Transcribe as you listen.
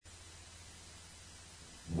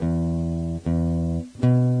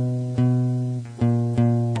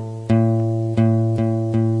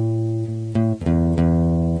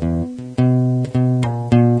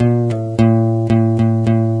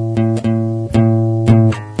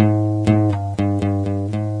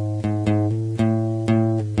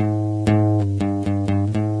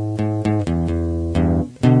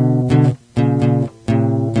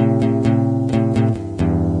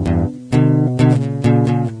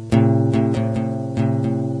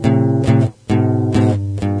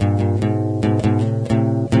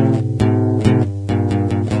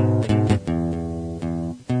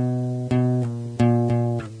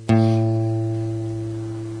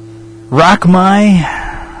Rock My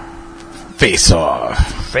Face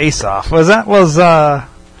Off. Face Off. Was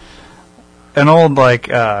an old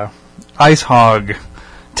Ice Hog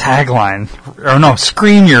tagline, or no,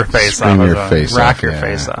 Scream Your Face Off. Your Face Rock Off, Your yeah.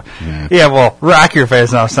 Face Off. Yeah. Yeah, well, Rock Your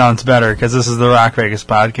Face Off sounds better because this is the Rock Vegas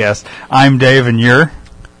podcast. I'm Dave, and you're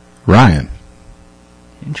Ryan.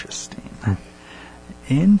 Interesting.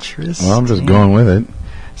 Interesting. Well, I'm just going with it.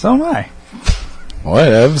 So am I.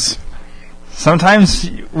 Whatevs. Sometimes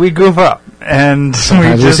we goof up, and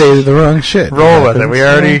Sometimes we say the wrong shit. roll with it. We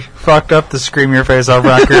already fucked up the Scream Your Face Off,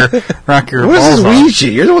 Rock Your What's balls this off. weed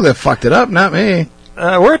shit? You're the one that fucked it up, not me.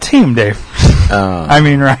 We're a team, Dave. I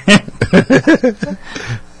mean, Ryan.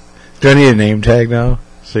 Do I need a name tag now?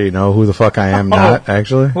 So you know who the fuck I am not,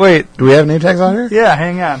 actually? Wait. Do we have name tags on here? Yeah,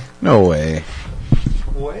 hang on. No way.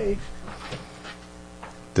 Wait.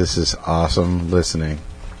 This is awesome listening.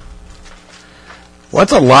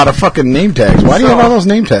 What's a lot of fucking name tags? Why do you have all those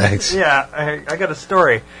name tags? Yeah, I got a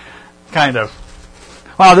story. Kind of.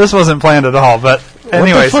 Wow, this wasn't planned at all, but What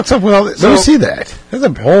anyways. the fuck's up with all this? Let me see that. There's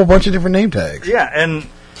a whole bunch of different name tags. Yeah, and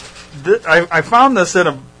I found this in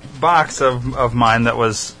a box of mine that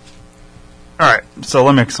was... Alright, so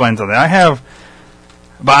let me explain something. I have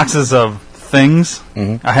boxes of things.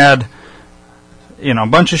 Mm-hmm. I had, a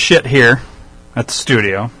bunch of shit here at the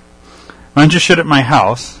studio. A bunch of shit at my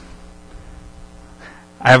house.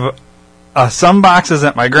 I have some boxes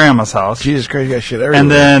at my grandma's house. Jesus Christ, you got shit everywhere.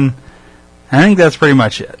 And then, I think that's pretty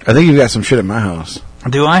much it. I think you've got some shit at my house.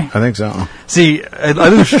 Do I? I think so. See, I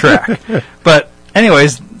lose track. But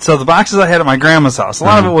anyways, so the boxes I had at my grandma's house, a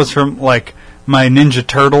lot of it was from, my Ninja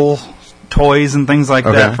Turtle toys and things like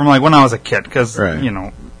that from, when I was a kid. Because,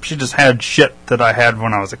 she just had shit that I had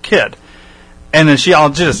when I was a kid. And then she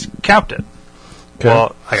all just kept it. Okay.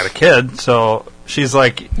 Well, I got a kid, so she's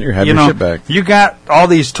like, You're having your shit back. You got all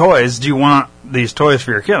these toys. Do you want these toys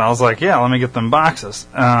for your kid? I was like, yeah, let me get them boxes.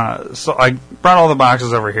 So I brought all the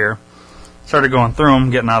boxes over here. Started going through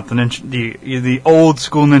them, getting out the old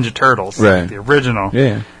school Ninja Turtles, the original.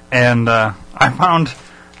 Yeah. And I found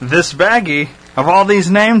this baggie of all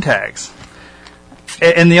these name tags.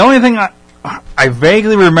 And the only thing I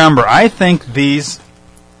vaguely remember, I think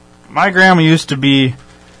my grandma used to be.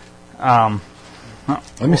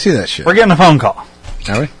 Let me see that shit. We're getting a phone call.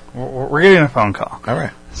 Are we? We're getting a phone call. All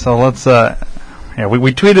right. So let's.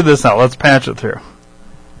 We tweeted this out. Let's patch it through.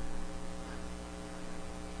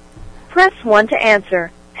 Press 1 to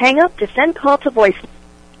answer. Hang up to send call to voice.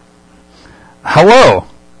 Hello.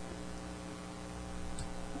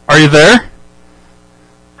 Are you there?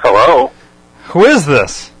 Hello? Who is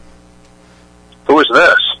this? Who is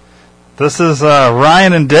this? This is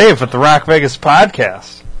Ryan and Dave at the Rock Vegas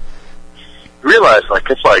podcast. You realize,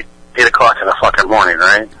 it's 8 o'clock in the fucking morning,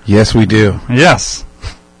 right? Yes, we do. Yes.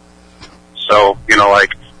 So, a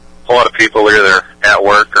lot of people are either at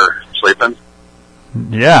work or sleeping.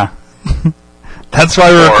 Yeah. That's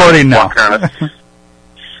why we're recording now.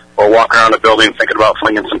 Walk around a building thinking about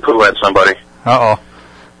flinging some poo at somebody. Uh-oh.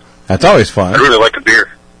 That's always fun. I really like a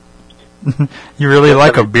beer. You really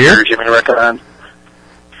like a beer? Beers you may recommend?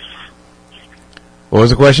 What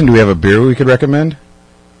was the question? Do we have a beer we could recommend?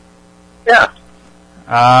 Yeah.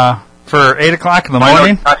 For 8 o'clock in the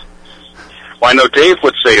morning? I know Dave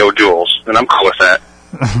would say O'Doul's, and I'm cool with that.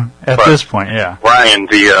 At this point, yeah. Ryan,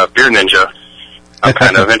 the beer ninja, I'm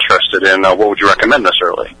kind of interested in what would you recommend this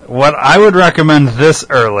early? What I would recommend this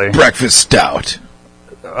early. Breakfast stout.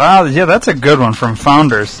 Yeah, that's a good one from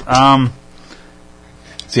Founders.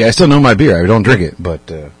 See, I still know my beer. I don't drink it, but...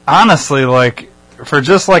 Honestly, for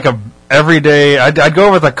just a everyday... I'd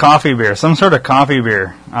go with a coffee beer, some sort of coffee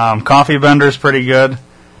beer. Coffee Bender's pretty good.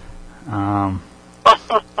 Or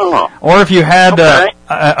if you had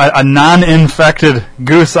a non-infected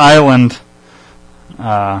Goose Island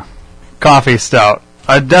coffee stout,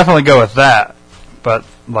 I'd definitely go with that. But,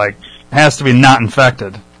 it has to be not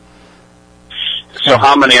infected. So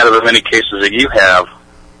how many out of the many cases that you have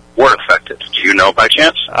were infected? Do you know by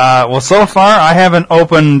chance? Well, so far, I haven't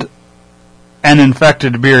opened an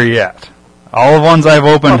infected beer yet. All the ones I've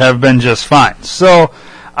opened have been just fine. So,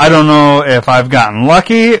 I don't know if I've gotten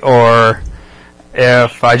lucky or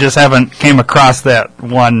if I just haven't came across that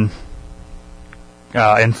one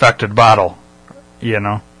infected bottle,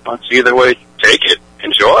 Well, it's either way, take it.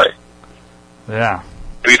 Enjoy. Yeah.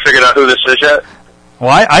 Have you figured out who this is yet?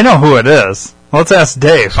 Well, I know who it is. Let's ask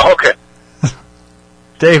Dave. Oh, okay.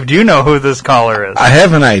 Dave, do you know who this caller is? I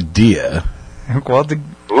have an idea. Well,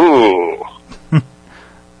 Ooh.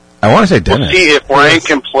 I want to say Dennis. We'll see if Ryan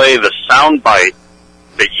can play the sound bite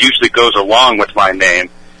that usually goes along with my name,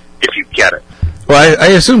 if you get it. Well, I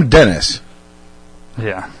assume Dennis.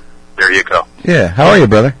 Yeah. There you go. Yeah. How are you,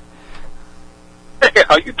 brother? Hey,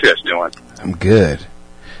 how you guys doing? I'm good.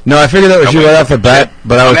 No, I figured that was you right off the bat,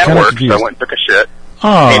 but I was kind of confused. So I went and took a shit.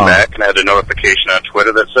 Came back and I had a notification on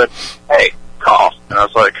Twitter that said, "Hey, call." And I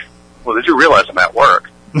was like, "Well, did you realize I'm at work?"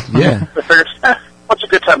 Yeah. I figured, what's a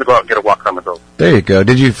good time to go out and get a walk around the building? There you go.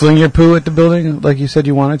 Did you fling your poo at the building like you said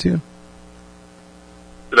you wanted to?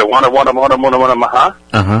 Did I want to,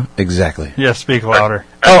 Uh-huh, exactly. Yeah, speak louder.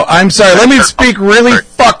 Oh, I'm sorry. Let me speak really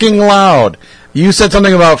fucking loud. You said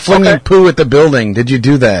something about flinging poo at the building. Did you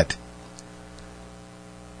do that?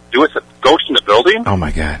 Do it to ghost in the building? Oh,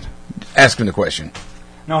 my God. Ask him the question.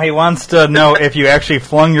 No, he wants to know if you actually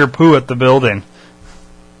flung your poo at the building.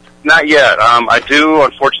 Not yet. I do,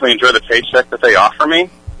 unfortunately, enjoy the paycheck that they offer me.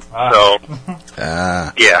 So,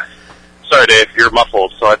 yeah. Sorry, Dave, you're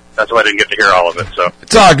muffled, so that's why I didn't get to hear all of it. So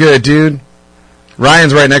it's all good, dude.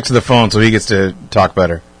 Ryan's right next to the phone, so he gets to talk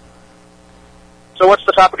better. So what's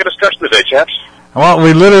the topic of discussion today, chaps? Well,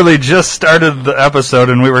 we literally just started the episode,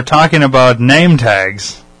 and we were talking about name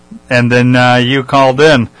tags, and then you called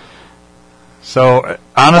in. So,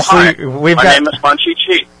 honestly, we've got... My name is Munchie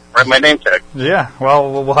Chi. Write my name tag. Yeah,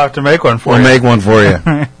 well, we'll have to make one for you. We'll make one for you.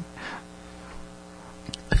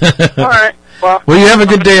 All right. Well, you have a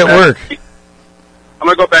good day at work. I'm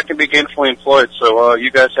going to go back and be gainfully employed, so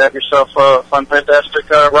you guys have yourself a fun, fantastic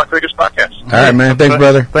Rock Raiders podcast. All right, man. Thanks,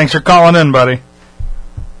 brother. Thanks for calling in, buddy.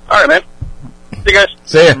 All right, man. See you guys.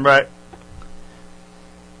 See ya. Bye.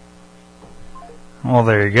 Well,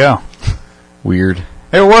 there you go. Weird.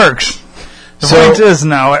 It works. The point is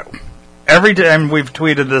now, every time we've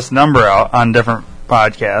tweeted this number out on different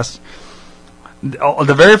podcasts,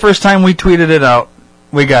 the very first time we tweeted it out,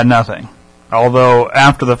 we got nothing. Although,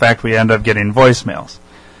 after the fact, we end up getting voicemails.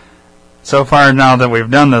 So far, now that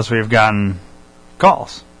we've done this, we've gotten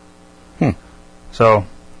calls. So,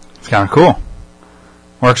 it's kind of cool.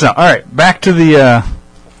 Works out. All right, back to the...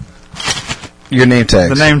 your name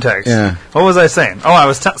tags. The name tags. Yeah. What was I saying? Oh, I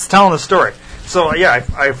was telling the story. So, yeah,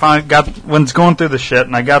 I was going through the shit,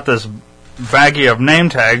 and I got this baggie of name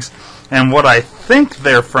tags, and what I think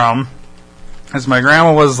they're from is my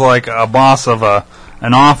grandma was like a boss of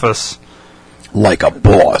an office. Like a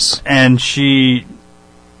boss. And she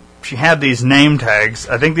had these name tags.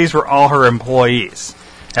 I think these were all her employees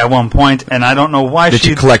at one point, and I don't know why Did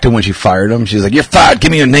she collect them when she fired them? She's like, "You're fired. Give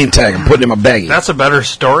me your name tag and put it in my baggie." That's a better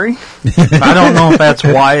story. I don't know if that's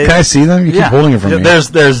why. Can I see them? You keep holding it from me.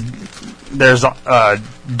 There's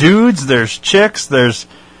dudes, there's chicks, there's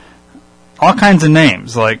all kinds of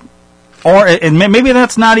names. Or maybe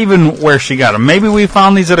that's not even where she got them. Maybe we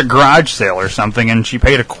found these at a garage sale or something, and she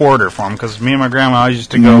paid $quarter for them, because me and my grandma always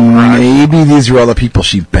used to go garage. Maybe these are all the people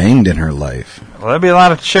she banged in her life. Well, there'd be a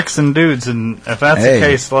lot of chicks and dudes, and if that's the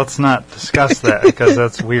case, let's not discuss that, because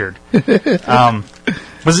that's weird. I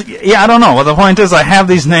don't know. Well, the point is, I have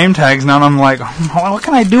these name tags now, and I'm like, what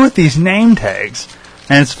can I do with these name tags?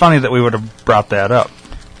 And it's funny that we would have brought that up.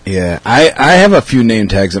 Yeah, I have a few name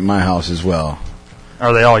tags at my house as well.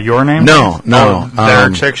 Are they all your names? No. They're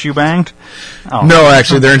chicks you banged? Oh. No,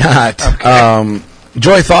 actually, they're not. Okay.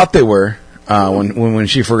 Joy thought they were when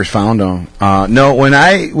she first found them. No, when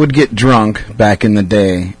I would get drunk back in the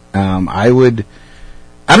day, I don't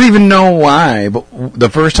even know why, but the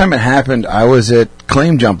first time it happened, I was at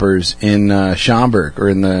Claim Jumpers in Schaumburg, or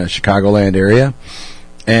in the Chicagoland area,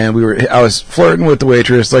 and I was flirting with the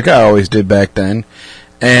waitress like I always did back then,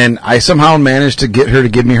 and I somehow managed to get her to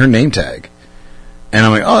give me her name tag. And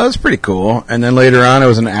I'm like, oh, that's pretty cool. And then later on, I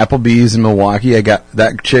was in Applebee's in Milwaukee. I got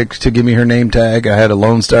that chick to give me her name tag. I had a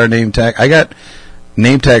Lone Star name tag. I got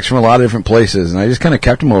name tags from a lot of different places, and I just kind of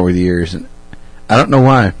kept them over the years. And I don't know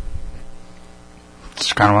why.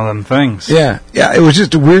 It's kind of one of them things. Yeah. It was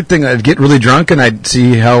just a weird thing. I'd get really drunk, and I'd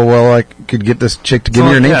see how well I could get this chick to give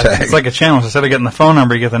me her name tag. It's like a challenge. Instead of getting the phone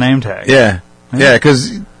number, you get the name tag. Yeah,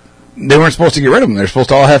 because they weren't supposed to get rid of them. They're supposed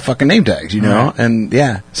to all have fucking name tags, you know? Right.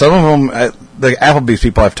 And, some of them... the Applebee's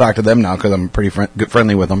people, I've talked to them now because I'm pretty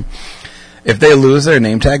friendly with them. If they lose their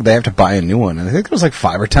name tag, they have to buy a new one, and I think it was like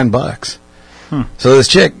 $5 or $10. So this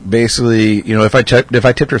chick basically, if I tipped her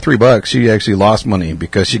 $3, she actually lost money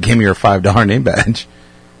because she gave me her $5 name badge.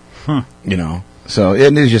 So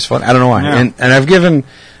it is just fun. I don't know why. Yeah. And I've given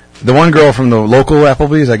the one girl from the local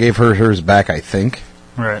Applebee's, I gave her hers back. I think.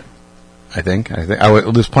 Right. I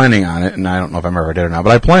was planning on it, and I don't know if I ever did or not,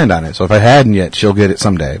 but I planned on it. So if I hadn't yet, she'll get it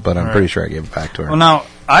someday, but I'm pretty sure I gave it back to her. Well, now,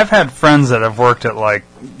 I've had friends that have worked at,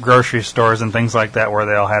 grocery stores and things like that where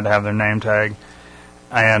they all had to have their name tag,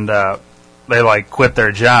 and they, quit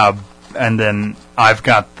their job, and then I've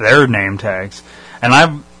got their name tags. And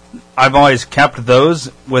I've always kept those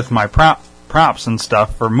with my props and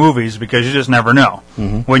stuff for movies because you just never know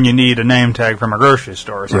when you need a name tag from a grocery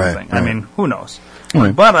store or something. Right. I mean, who knows?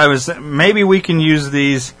 Right. But maybe we can use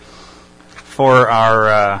these for our,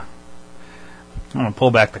 I'm going to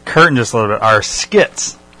pull back the curtain just a little bit, our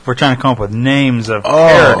skits. We're trying to come up with names of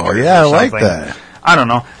characters. Oh, yeah, I like that. I don't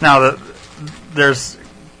know. Now,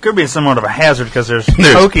 could be somewhat of a hazard because there's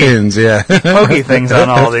pins, pokey things on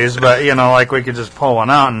all these, but, like we could just pull one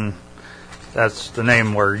out and that's the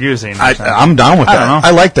name we're using. I'm down with that. I don't know.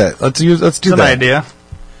 I like that. Let's do that. It's an idea.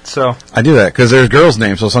 So I do that because there's girls'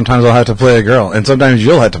 names, so sometimes I'll have to play a girl, and sometimes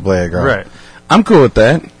you'll have to play a girl. Right. I'm cool with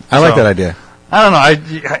that. I like that idea. I don't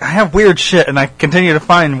know. I have weird shit, and I continue to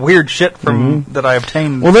find weird shit from that I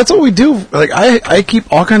obtained. Well, that's what we do. Like I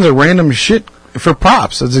keep all kinds of random shit for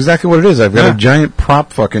props. That's exactly what it is. I've got a giant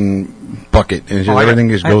prop fucking bucket, and everything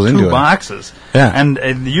just goes into it. 2 boxes. Yeah.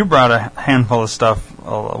 And you brought a handful of stuff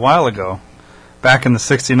a while ago. Back in the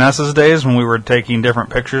 60 days when we were taking different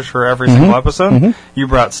pictures for every single episode, you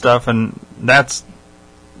brought stuff, and that's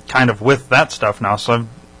kind of with that stuff now. So I've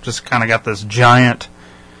just kind of got this giant...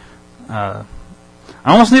 I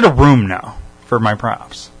almost need a room now for my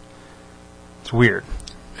props. It's weird.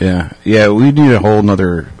 Yeah. Yeah, we need a whole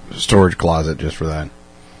nother storage closet just for that.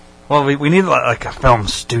 Well, we need like a film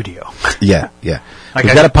studio. Yeah, yeah. Like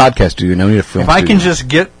We've got a podcast studio, now we need a film studio. If I can just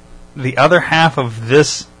get the other half of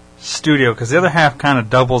this studio, because the other half kind of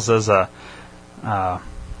doubles as a,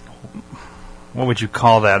 what would you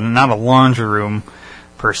call that? Not a laundry room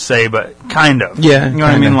per se, but kind of. Yeah. You know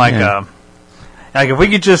what I mean? Like if we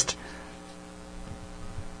could just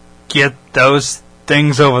get those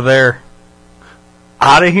things over there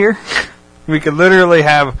out of here, we could literally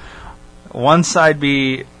have one side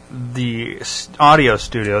be the audio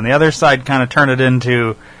studio and the other side kind of turn it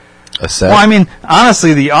into a set. Well, I mean,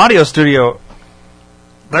 honestly, the audio studio,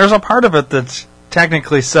 there's a part of it that's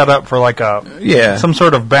technically set up for like some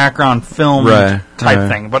sort of background film type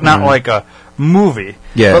thing, but not like a movie.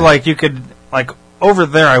 Yeah. But like you could, like over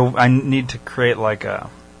there, I need to create like a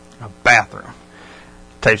bathroom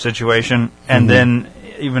type situation, and then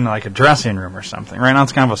even like a dressing room or something. Right now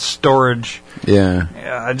it's kind of a storage.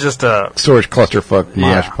 Yeah. Just a storage clusterfuck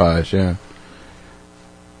mosh posh. Yeah.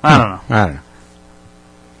 I don't know.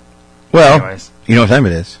 Well, anyways, you know what time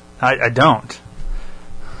it is? I don't.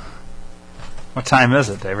 What time is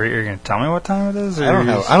it, Dave? You're going to tell me what time it is? Or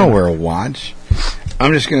I don't wear a watch.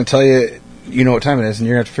 I'm just going to tell you, you know what time it is, and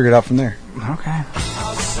you're going to have to figure it out from there. Okay.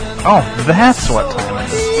 Oh, that's what time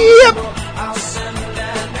it is. Yep.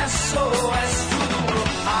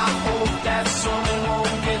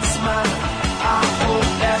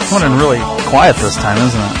 It's running really quiet this time,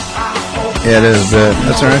 isn't it? Yeah, it is, but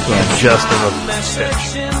that's all right. Just of a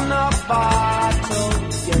pitch.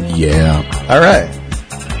 Yeah. All right.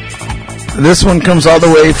 This one comes all the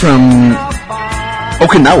way from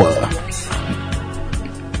Okinawa.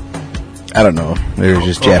 I don't know. There's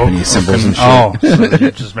just Japanese symbols and shit. Oh, so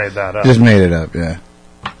you just made that up. Just made it up, yeah.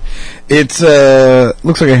 It's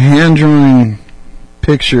looks like a hand-drawn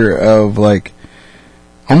picture of like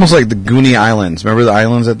almost like the Goonie Islands. Remember the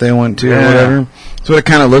islands that they went to or whatever? That's what it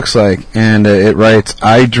kind of looks like. And it writes,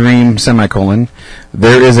 I dream, semicolon,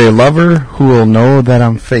 there is a lover who will know that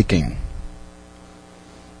I'm faking.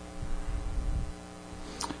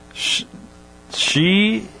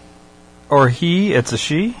 She or he? It's a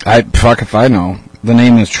she? Fuck if I know. The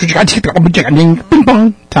name is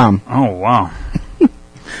Tom. Oh, wow. It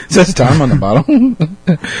says Tom on the bottom.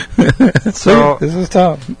 So this is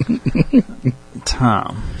Tom.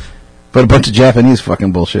 Tom. But a bunch of Japanese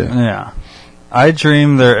fucking bullshit. Yeah. I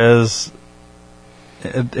dream there is...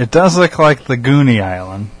 It does look like the Goonie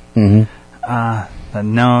Island.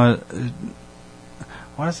 Mm-hmm. No...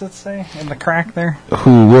 What does it say in the crack there?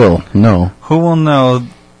 Who will know? Who will know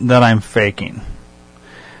that I'm faking?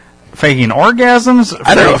 Faking orgasms?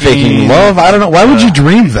 I don't know. Faking love? I don't know. Why would you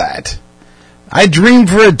dream that? I dream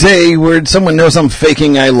for a day where someone knows I'm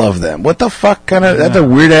faking I love them. What the fuck kind of... That's a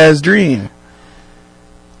weird-ass dream.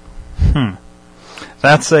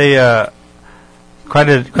 That's quite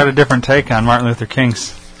a different take on Martin Luther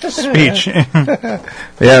King's speech. Yeah,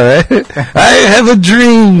 right? I have a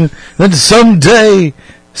dream that someday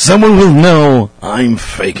someone will know I'm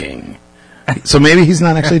faking. So maybe he's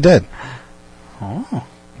not actually dead. Oh.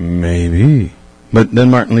 Maybe. But then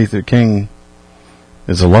Martin Luther King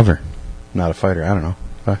is a lover, not a fighter. I don't know.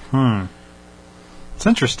 It's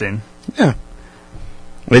interesting. Yeah.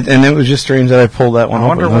 And it was just strange that I pulled that one. I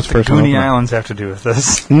wonder what the Goonie Islands have to do with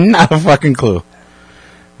this. Not a fucking clue.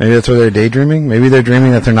 Maybe that's where they're daydreaming. Maybe they're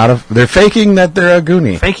dreaming that they're not they're faking that they're a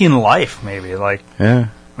Goonie. Faking life, maybe. Like,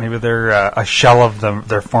 maybe they're a shell of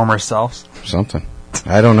their former selves. Something.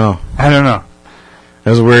 I don't know. That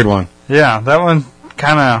was a weird one. Yeah, that one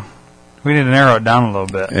kind of... We need to narrow it down a little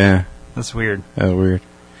bit. Yeah. That's weird. That was weird.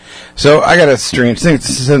 So, I got a strange...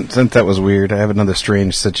 Since that was weird, I have another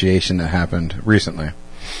strange situation that happened recently.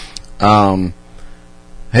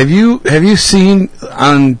 Have you seen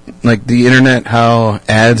on, like, the internet how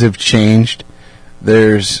ads have changed?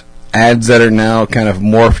 There's ads that are now kind of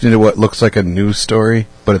morphed into what looks like a news story,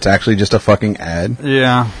 but it's actually just a fucking ad.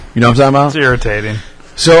 Yeah. You know what I'm talking about? It's irritating.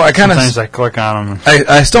 So I kind of... Sometimes I click on them.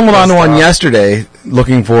 I stumbled onto one yesterday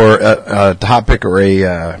looking for a topic or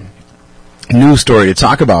a news story to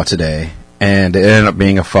talk about today, and it ended up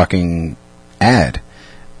being a fucking ad.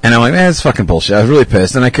 And I'm like, man, it's fucking bullshit. I was really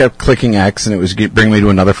pissed, and I kept clicking X, and it was bringing me to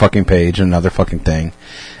another fucking page, another fucking thing.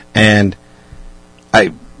 And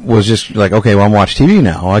I was just like, okay, well, I'm watching TV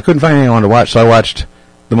now. I couldn't find anything I wanted to watch, so I watched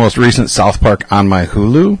the most recent South Park on my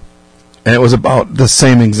Hulu, and it was about the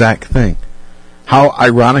same exact thing. How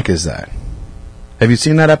ironic is that? Have you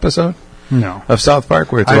seen that episode? No. Of South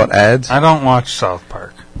Park where it's about ads? I don't watch South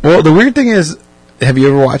Park. Well, the weird thing is, have you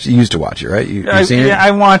ever watched it? You used to watch it, right? You've seen it? Yeah,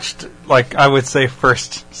 I watched, like, I would say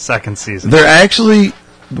second season. They're actually,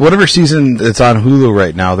 whatever season that's on Hulu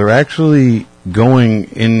right now, they're actually going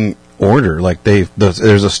in order. Like, there's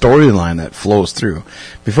a storyline that flows through.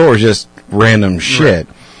 Before it was just random shit.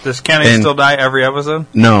 Right. Does Kenny still die every episode?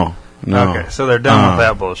 No. Okay, so they're done with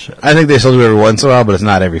that bullshit. I think they still do it every once in a while, but it's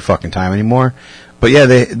not every fucking time anymore. But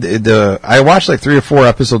yeah, I watched like 3 or 4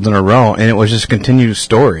 episodes in a row, and it was just a continued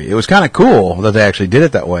story. It was kind of cool that they actually did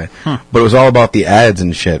it that way, but it was all about the ads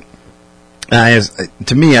and shit. And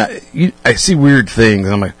to me, I see weird things,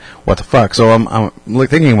 and I'm like, what the fuck? So I'm like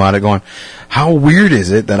thinking about it, going, how weird is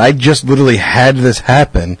it that I just literally had this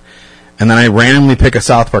happen, and then I randomly pick a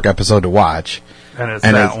South Park episode to watch. And it's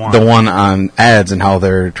the one on ads and how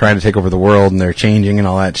they're trying to take over the world and they're changing and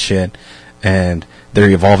all that shit. And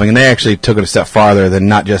they're evolving. And they actually took it a step farther than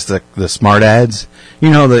not just the smart ads.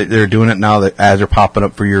 You know, they're doing it now that ads are popping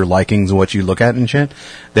up for your likings and what you look at and shit.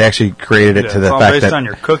 They actually created it to the fact based that on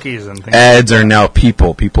your cookies and things ads are now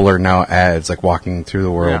people. People are now ads, like walking through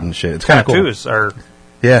the world and shit. It's kind of cool. Tattoos are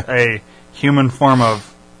a human form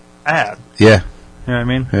of ad. Yeah. You know what I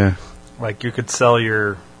mean? Yeah. Like you could sell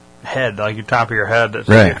your head, like your top of your head,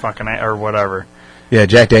 right? Fucking or whatever. Yeah,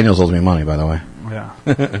 Jack Daniels owes me money, by the way.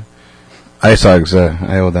 Yeah.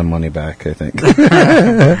 I owe them money back, I think.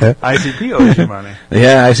 ICP owes you money.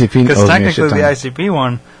 Yeah, ICP because technically the ICP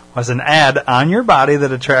one was an ad on your body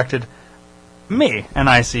that attracted me, an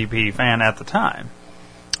ICP fan at the time.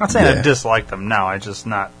 I'm not saying I dislike them now. I'm just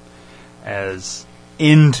not as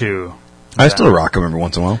into. I still rock them every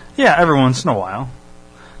once in a while. Yeah, every once in a while,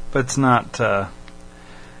 but it's not.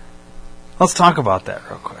 Let's talk about that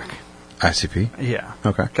real quick. ICP? Yeah.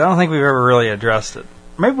 Okay. I don't think we've ever really addressed it.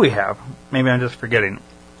 Maybe we have. Maybe I'm just forgetting.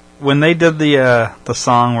 When they did the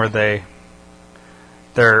song where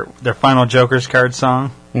their final Joker's card song,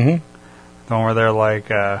 the one where they're like,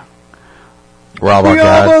 we all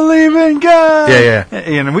believe in God. Yeah.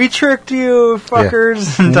 And we tricked you,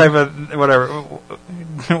 fuckers, and type of whatever.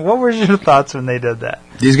 What were your thoughts when they did that?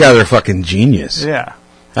 These guys are fucking genius. Yeah.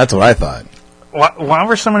 That's what I thought. Why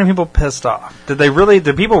were so many people pissed off? Did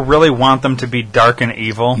people really want them to be dark and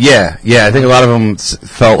evil? Yeah. I think a lot of them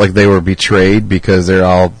felt like they were betrayed because they're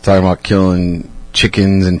all talking about killing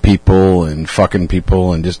chickens and people and fucking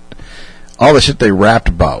people and just all the shit they rapped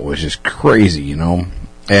about was just crazy, you know?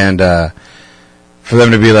 And for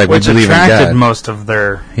them to be like, which we believe in God. attracted most of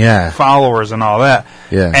their followers and all that.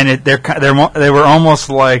 Yeah. And they were almost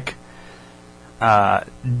like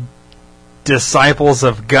disciples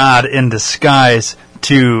of God in disguise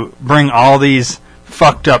to bring all these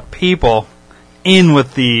fucked up people in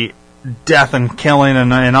with the death and killing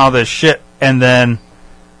and all this shit, and then.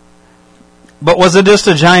 But was it just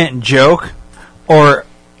a giant joke, or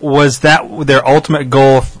was that their ultimate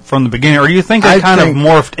goal from the beginning, or do you think it kind of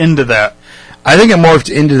morphed into that? I think it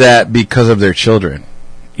morphed into that because of their children.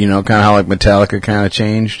 You know, kind of how like Metallica kind of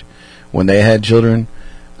changed when they had children.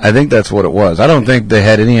 I think that's what it was. I don't think they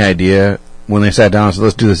had any idea when they sat down and said,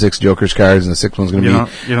 let's do the 6 Joker's cards and the 6th one's going to be...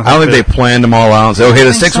 I don't think they planned them all out and said, okay, the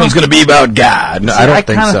 6th one's going to be about God. No, I don't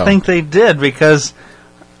think so. I kind of think they did because...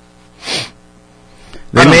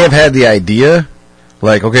 They may have had the idea,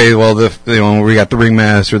 like, okay, well, we got the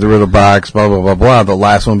Ringmaster, the Riddle Box, blah, blah, blah, blah. The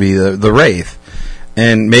last one will be the Wraith.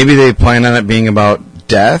 And maybe they planned on it being about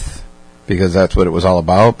death, because that's what it was all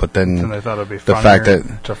about, but then they thought it would be the fact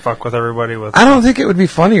that to fuck with everybody with... I don't think it would be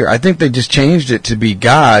funnier. I think they just changed it to be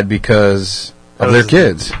God because of their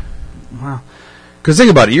kids. Wow. Because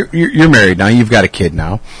think about it, you're married now, you've got a kid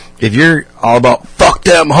now. If you're all about, fuck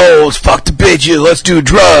them hoes, fuck the bitches, let's do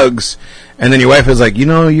drugs, And then your wife is like, you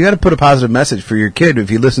got to put a positive message for your kid. If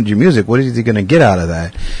he listens to your music, what is he going to get out of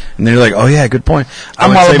that? And then you're like, oh yeah, good point.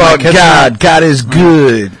 I'm all about God. God is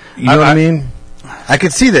good. You know what I mean? I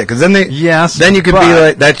could see that, because then then you could be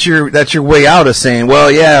like, that's your way out of saying, well,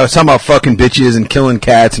 yeah, I was talking about fucking bitches and killing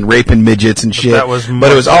cats and raping midgets and shit.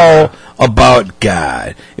 But it was all about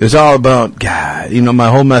God. It was all about God. My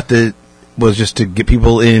whole method was just to get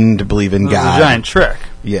people in to believe in God. It was a giant trick.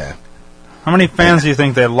 Yeah. How many fans do you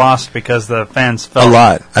think they lost because the fans felt a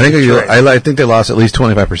lot? I think they lost at least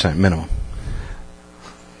 25% minimum.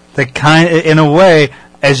 They in a way,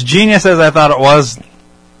 as genius as I thought it was.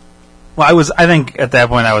 Well, I think at that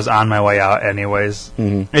point I was on my way out anyways.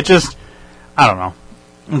 Mm-hmm. It just, I don't know,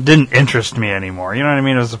 it didn't interest me anymore. You know what I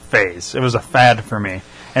mean? It was a phase. It was a fad for me,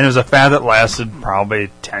 and it was a fad that lasted probably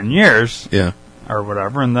 10 years. Yeah. Or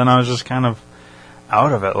whatever, and then I was just kind of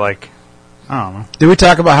out of it. Like, I don't know. Did we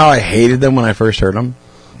talk about how I hated them when I first heard them?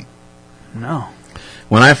 No.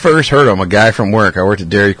 When I first heard them, a guy from work, I worked at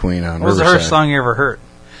Dairy Queen on Riverside. What was the first song you ever heard?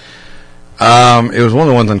 It was one of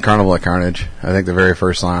the ones on Carnival of Carnage. I think the very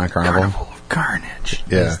first song on Carnival. Carnival of Carnage.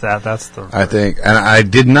 Yeah. That's the... I think. And I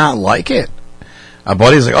did not like it. A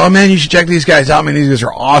buddy's like, oh man, you should check these guys out. Man, these guys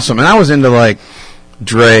are awesome. And I was into like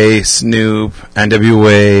Dre, Snoop,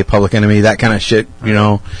 NWA, Public Enemy, that kind of shit,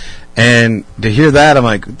 And to hear that, I'm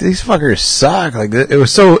like, these fuckers suck. Like, it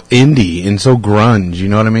was so indie and so grunge, you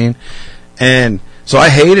know what I mean? And so I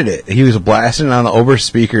hated it. He was blasting on the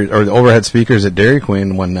overhead speakers at Dairy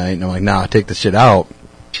Queen one night, and I'm like, nah, take the shit out.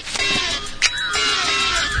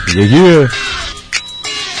 Yeah.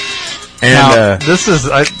 And now, this is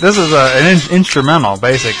an instrumental,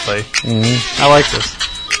 basically. Mm-hmm. I like this.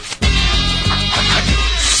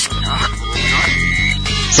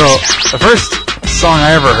 So the first song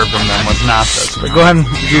I ever heard from them was not this. But go ahead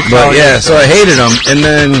and so I hated him, and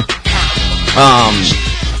then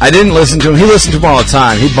I didn't listen to him. He listened to him all the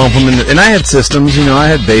time. He'd bump him and I had systems, I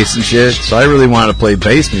had bass and shit, so I really wanted to play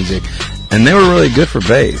bass music, and they were really good for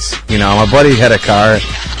bass. My buddy had a car,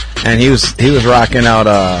 and he was rocking out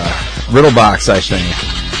Riddlebox, I think.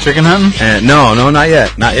 Chicken Hunting? And no, not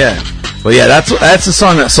yet. But yeah, that's the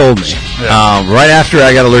song that sold me. Yeah. Right after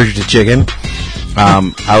I got allergic to chicken.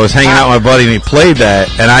 I was hanging out with my buddy and he played that,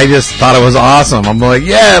 and I just thought it was awesome. I'm like,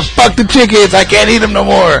 yeah, fuck the chickens, I can't eat them no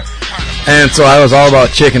more. And so I was all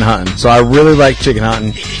about chicken hunting. So I really like chicken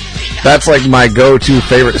hunting. That's like my go-to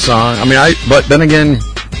favorite song. I mean, but then again,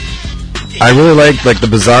 I really like the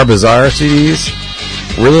Bizarre CDs.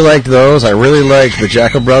 Really liked those. I really liked the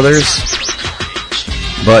Jackal Brothers.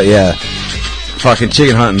 But yeah, fucking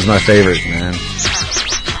chicken hunting's my favorite, man.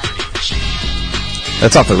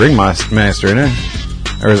 That's off the Ringmaster, isn't it?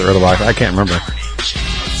 Or is it Riddlebox? I can't remember.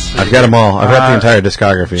 I've got them all. I've got the entire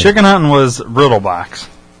discography. Chicken Hunting was Riddlebox.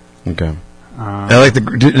 Okay. I like the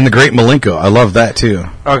Great Malenko. I love that too.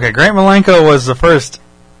 Okay, Great Malenko was the first.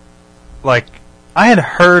 Like, I had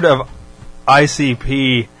heard of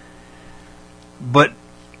ICP, but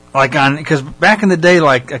because back in the day,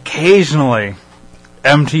 like occasionally,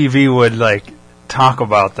 MTV would like talk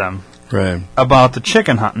about them. Right. About the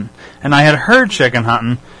chicken hunting. And I had heard chicken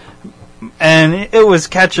hunting, and it was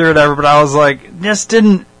catchy or whatever, but I was like,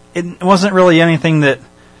 it wasn't really anything that,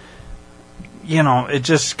 it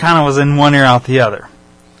just kind of was in one ear out the other.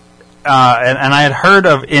 And I had heard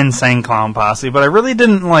of Insane Clown Posse, but I really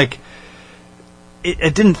didn't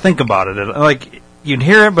it didn't think about it. You'd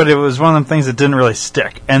hear it, but it was one of them things that didn't really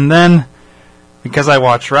stick. And then, because I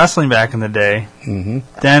watched wrestling back in the day,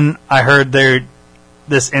 then I heard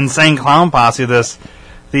this Insane Clown Posse,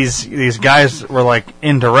 these guys were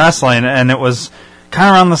into wrestling, and it was kind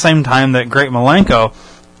of around the same time that Great Malenko,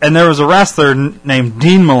 and there was a wrestler named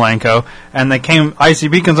Dean Malenko, and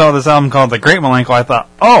ICP comes out with this album called The Great Malenko. I thought,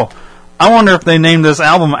 I wonder if they named this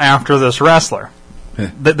album after this wrestler.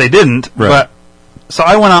 That they didn't, right. But so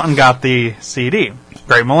I went out and got the CD,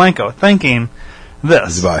 Great Malenko, thinking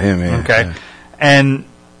this. It's about him, yeah. Okay. Yeah. And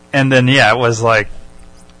then, it was like,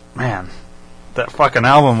 man, that fucking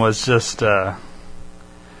album was just,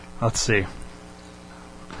 let's see.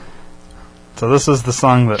 So this is the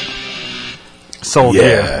song that sold you.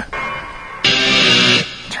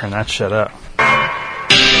 Turn that shit up.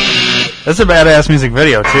 That's a badass music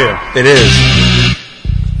video, too. It is.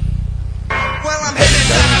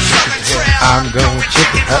 I'm going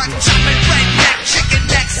chicken hunting.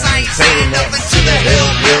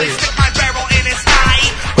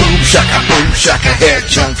 Boom shaka, hair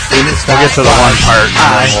chunks in his We'll get to the one part.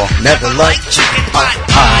 Never liked chicken pot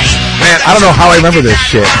pie. Man, I don't know how I remember this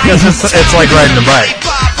shit. It's like riding a bike.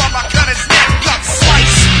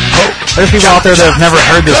 There's people out there that have never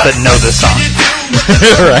heard this that know this song.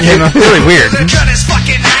 Right. Really weird.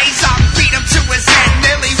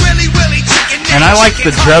 And I liked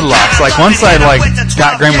the dreadlocks. Like, once I, like,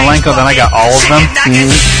 got Greg Malenko, then I got all of them. Mm-hmm.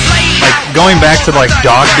 Like, going back to, like,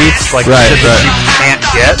 dog beats, like, shit that you can't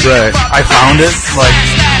get. Right. I found it. Like,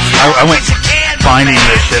 I went finding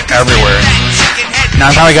this shit everywhere. Now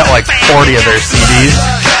I probably got, like, 40 of their CDs.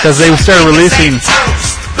 Because they started releasing...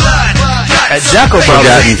 At Jekyll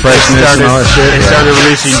Brothers, they started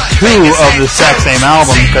releasing 2 of the exact same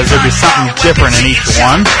album because there'd be something different in each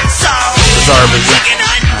one. Bizarre.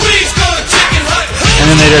 And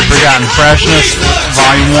then they did Forgotten Freshness,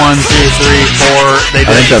 Volume 1, 2, 3, 4. They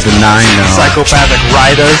did, I think that's a 9 now. Psychopathic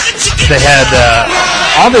Riders. They had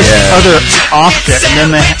all this other off shit, and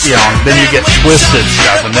then they, then you get Twisted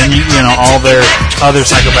stuff, and then you know all their other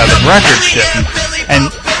Psychopathic Records shit,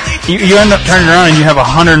 and you end up turning around and you have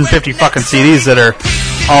 150 fucking CDs that are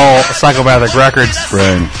all Psychopathic Records.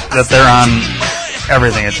 Right. That they're on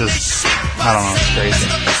everything. It's just, I don't know, it's crazy.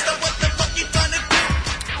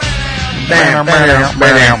 Bam, bam,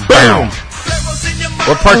 bam, bam.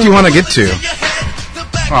 What part do you want to get to?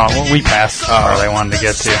 Well, we passed where they wanted to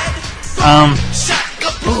get to.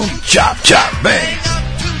 Boom, chop, chop, bang.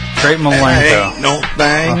 Great Malenko. No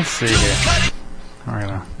bang. Let's see here. All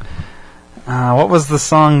right. What was the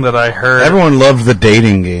song that I heard? Everyone loved the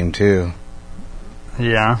dating game, too.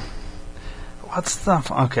 Yeah. What's the...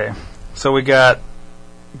 Okay. So we got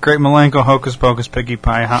Great Malenko, Hocus Pocus, Piggy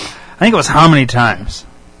Pie. I think it was How Many Times?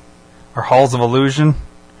 Or Halls of Illusion?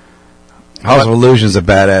 House of Illusion is a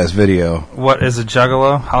badass video. What is a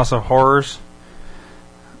Juggalo? House of Horrors?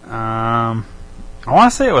 I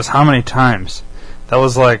want to say it was How Many Times? That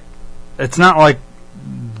was like... It's not like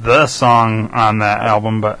the song on that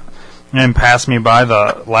album, but... And Pass Me By,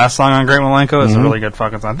 the last song on Great Malenko, is a really good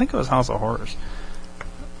fucking song. I think it was House of Horrors.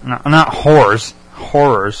 No, not Horrors.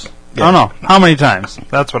 Horrors. Yeah. Oh, no. How Many Times?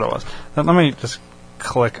 That's what it was. Let me just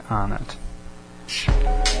click on it.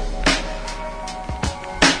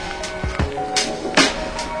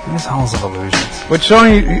 It's Halls of Illusions. Which song?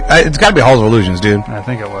 It's got to be Halls of Illusions, dude. I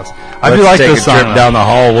think it was. I do like this song. Trip down the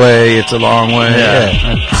hallway. It's a long way. Yeah.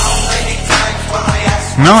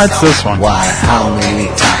 No, it's this one. Why? How many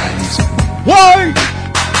times? Why?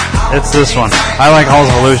 It's this one. I like Halls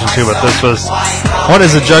of Illusion too, but this was... What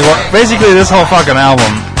is a Juggalo? Basically, this whole fucking album,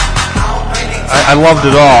 I loved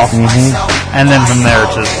it all. Mm-hmm. And then from there,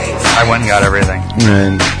 just I went and got everything.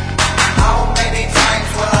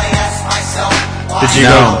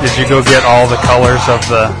 Did you go get all the colors of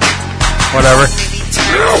the whatever?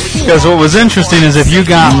 Because what was interesting is if you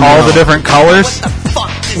got all the different colors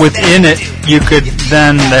within it, you could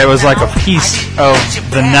then, there was like a piece of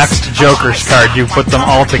the next Joker's card. You put them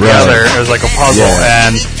all together. Right. It was like a puzzle,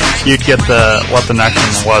 and you'd get what the next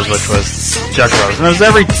one was, which was Juggalo. And it was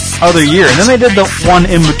every other year. And then they did the one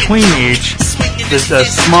in between each, just a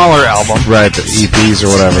smaller album. Right, the EPs or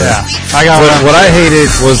whatever. Yeah. What I hated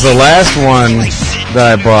was the last one that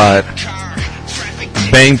I bought,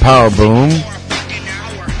 Bang Pow Boom.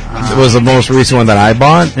 It was the most recent one that I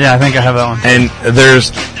bought. Yeah, I think I have that one. And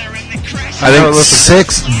there's, I think,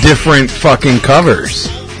 6 different fucking covers.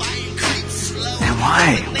 And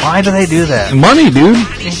why? Why do they do that? Money, dude.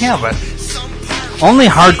 Yeah, but only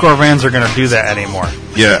hardcore fans are going to do that anymore.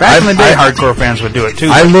 Yeah. Back in the day, hardcore fans would do it too.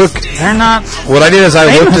 They're not. What I did is I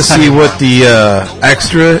looked to see what the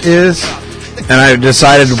extra is. And I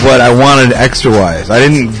decided what I wanted extra-wise. I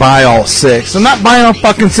didn't buy all 6. I'm not buying all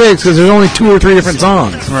fucking 6 because there's only 2 or 3 different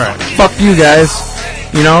songs. Right. Fuck you guys.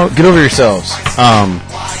 Get over yourselves.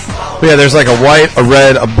 But yeah, there's like a white, a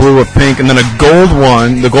red, a blue, a pink, and then a gold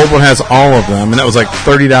one. The gold one has all of them, and that was like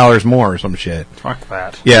 $30 more or some shit. Fuck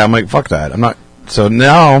that. Yeah, I'm like, fuck that. I'm not. So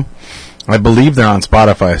now, I believe they're on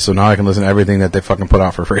Spotify, so now I can listen to everything that they fucking put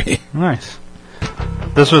out for free. Nice.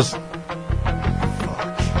 This was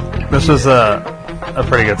a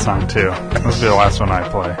pretty good song, too. This will be the last one I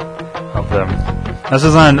play of them. This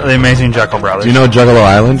is on the Amazing Jekyll Brothers. Do you know Juggalo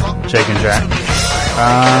Island? Jake and Jack.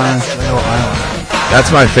 Juggalo Island. That's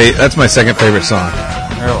my second favorite song.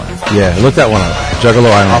 Really? Yeah, look that one up. Juggalo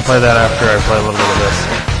Island. I'll play that after I play a little bit of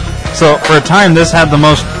this. So, for a time, this had the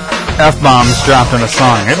most F-bombs dropped in a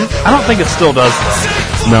song. I don't think it still does,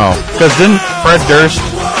 though. No. Because didn't Fred Durst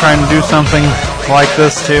try and do something like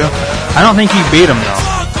this, too? I don't think he beat him, though.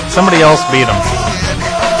 Somebody else beat him.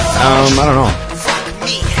 I don't know.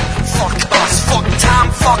 Fuck us, fuck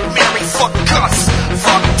Tom, fuck Mary, fuck Gus,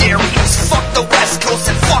 fuck Darius, fuck the West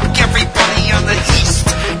Coast, and fuck everybody on the East.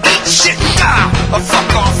 Ain't shit down, or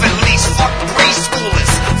fuck off at least. Fuck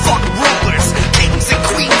preschoolers, fuck rulers, kings and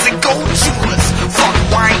queens and gold jewelers. Fuck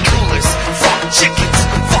wine coolers, fuck chickens,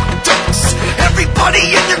 fuck ducks. Everybody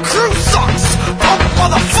in your crew sucks. Punk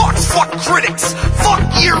motherfucks, fuck critics, fuck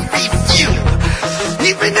year review.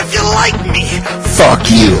 Even if you like me. Fuck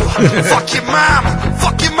you. Fuck your mom.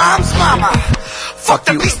 Fuck your mom's mama. Fuck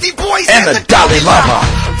the Beastie Boys and the Dalai Lama.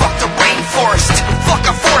 Fuck the rainforest. Fuck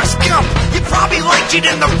a Forrest Gump. You probably liked it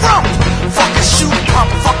in the rump. Fuck a shoe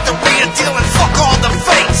pump. Fuck the real deal and fuck all the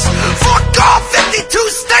fakes. Fuck all 52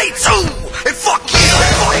 states. Ooh, and fuck you.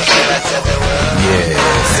 Fuck you. Yeah.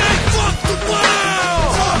 Fuck the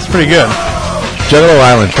world. It's pretty good. Juggalo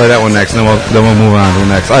Island. Play that one next, and then we'll move on to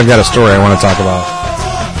the next. I've got a story I want to talk about.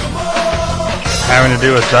 Having to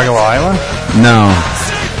do with Juggalo Island? No.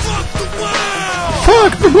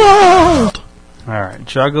 Fuck the world! Alright,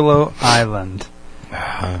 Juggalo Island.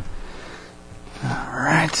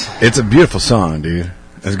 Alright. It's a beautiful song, dude.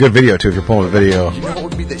 It's a good video, too, if you're pulling a video.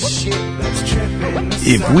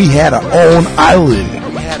 If we had our own island.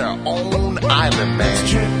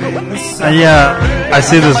 Yeah, I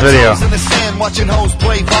see this video. Watching hoes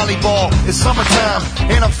play volleyball. It's summertime,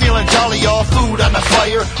 and I'm feeling jolly. All food on the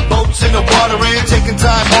fire, boats in the water, and taking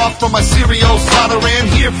time off from my cereal slaughtering.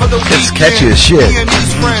 Here for the weekend. It's catchy as shit. Me and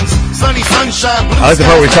these friends, sunny sunshine. Blue I like the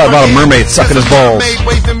part where we talk about a mermaid sucking his balls.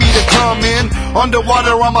 Wait for me to come in.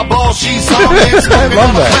 Underwater on my balls, she's humming. I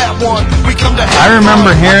love that. We come to I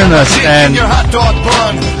remember hearing this, and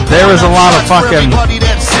there was a lot of fucking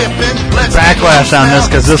backlash on this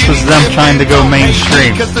because this was them trying to go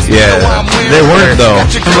mainstream. Yeah, they weren't though.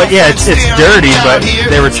 But yeah, it's dirty, but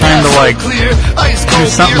they were trying to like do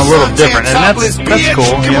something a little different, and that's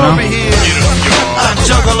cool, you know.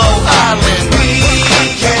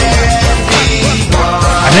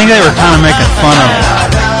 I think they were kind of making fun of it.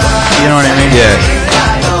 You know what I mean? Yeah.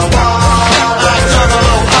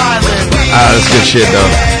 That's good shit though.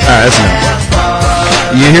 Alright, that's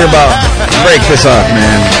enough. You hear about break this off,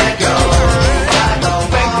 man.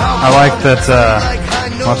 I like that,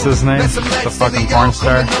 what's his name? The fucking porn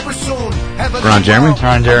star? Ron Jeremy?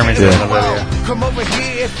 Ron Jeremy's in the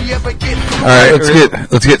video.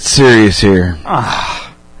 Alright, let's get serious here.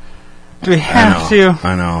 Do we have to?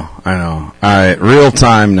 I know. Alright, real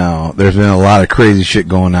time now. There's been a lot of crazy shit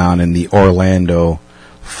going on in the Orlando,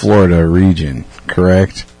 Florida region,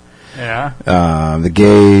 correct? Yeah. The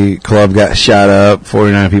gay club got shot up,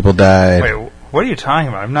 49 people died. Wait, what are you talking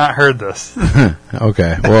about? I've not heard this.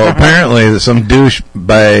 Okay. Well, apparently some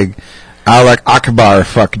douchebag, Alec Akbar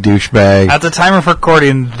fuck douchebag. At the time of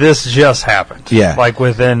recording, this just happened. Yeah. Like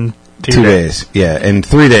within 2 days. Yeah. In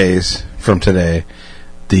 3 days from today,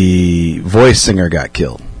 the voice singer got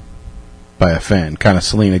killed by a fan, kind of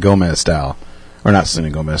Selena Gomez style. Or not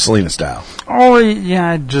Selena Gomez, Selena style. Oh,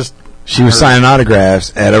 yeah, She was signing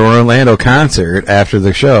autographs at an Orlando concert after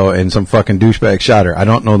the show, and some fucking douchebag shot her. I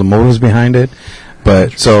don't know the motives behind it,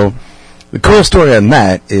 but so the cool story on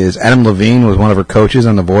that is Adam Levine was one of her coaches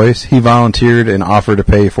on The Voice. He volunteered and offered to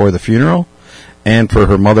pay for the funeral and for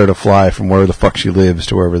her mother to fly from wherever the fuck she lives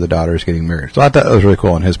to wherever the daughter is getting married. So I thought that was really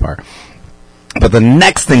cool on his part. But the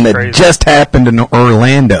next thing that just happened in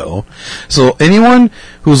Orlando, so anyone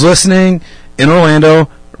who's listening in Orlando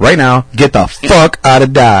right now, get the fuck out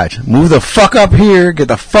of Dodge. Move the fuck up here. Get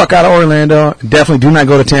the fuck out of Orlando. Definitely do not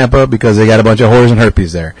go to Tampa because they got a bunch of whores and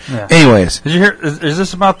herpes there. Yeah. Anyways. Did you hear? Is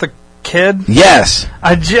this about the kid? Yes.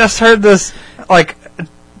 I just heard this like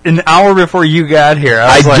an hour before you got here.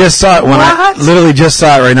 I just saw it when I literally just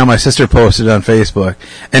saw it right now. My sister posted it on Facebook.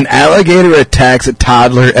 An alligator attacks a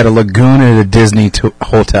toddler at a lagoon at a Disney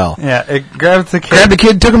hotel. Yeah, it grabbed the kid. Grabbed the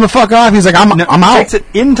kid, took him the fuck off. He's like, I'm out. Takes it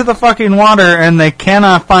into the fucking water, and they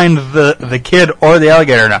cannot find the kid or the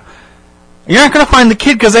alligator now. You're not going to find the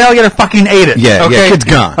kid because the alligator fuking ate it. Yeah, okay? Yeah, kid's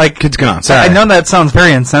gone. Kid's gone. Sorry. I know that sounds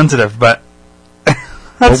very insensitive, but...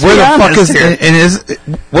 But where the fuck is it?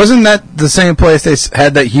 Wasn't that the same place they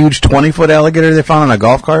had that huge 20-foot alligator they found on a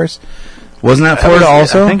golf cart? Wasn't that Florida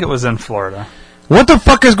also? I think it was in Florida. What the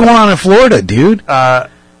fuck is going on in Florida, dude?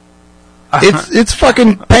 It's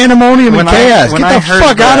fucking pandemonium and chaos. Get the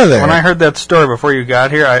fuck out of there. When I heard that story before you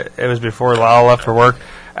got here, it was before Lyle left for work.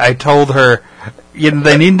 I told her,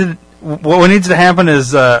 what needs to happen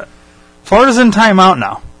is Florida's in timeout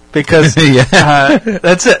now. Because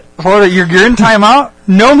that's it. Florida, you're in timeout.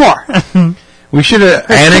 No more. We should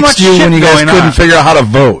have annexed you when you guys couldn't figure out how to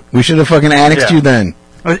vote. We should have fucking annexed you then.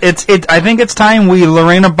 I think it's time we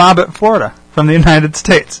Lorena Bobbitt Florida from the United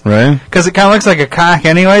States. Right. Because it kind of looks like a cock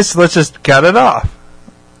anyway, so let's just cut it off.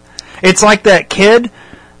 It's like that kid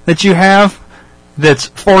that you have that's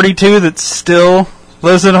 42 that still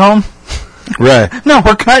lives at home. Right. No,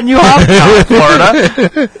 we're cutting you off now,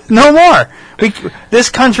 Florida. No more. This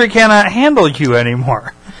country cannot handle you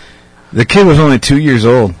anymore. The kid was only 2 years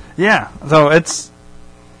old. Yeah, so it's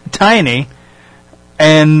tiny,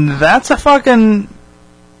 and that's a fucking...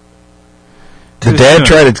 The dad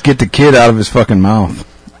tried to get the kid out of his fucking mouth.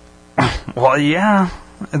 Well, yeah.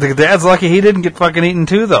 The dad's lucky he didn't get fucking eaten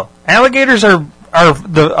too, though. Alligators are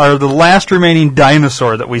the last remaining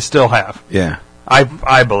dinosaur that we still have. Yeah.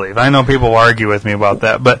 I believe. I know people will argue with me about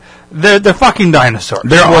that, but they're fucking dinosaurs.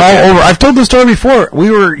 They're all over. I've told the story before. We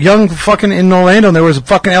were young fucking in Orlando, and there was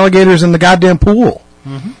fucking alligators in the goddamn pool.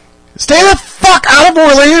 Mm-hmm. Stay the fuck out of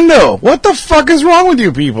Orlando. What the fuck is wrong with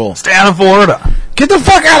you people? Stay out of Florida. Get the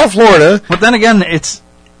fuck out of Florida. But then again, it's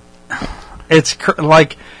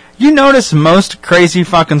like, you notice most crazy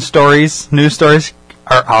fucking stories, news stories,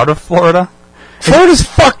 are out of Florida. Florida's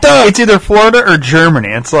fucked up. It's either Florida or Germany.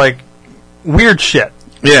 It's like weird shit.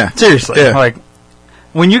 Yeah. Seriously. Yeah. Like,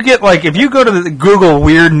 when you get, like, if you go to Google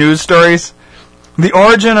weird news stories, the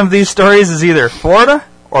origin of these stories is either Florida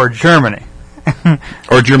or Germany.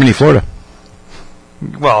 Or Germany, Florida.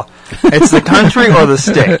 Well, it's the country or the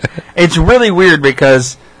state. It's really weird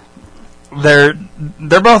because they're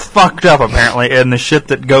both fucked up, apparently, in the shit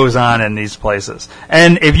that goes on in these places.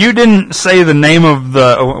 And if you didn't say the name of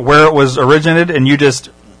where it was originated and you just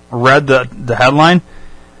read the headline,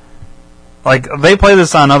 like, they play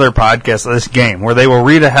this on other podcasts, this game, where they will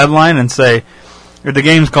read a headline and say, the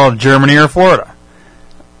game's called Germany or Florida.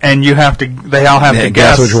 And they all have to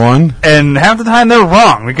guess which one. And half the time they're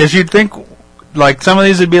wrong, because you'd think, like, some of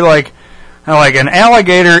these would be like an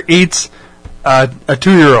alligator eats a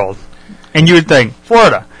 2-year-old. And you would think,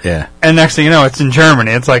 Florida. Yeah. And next thing you know, it's in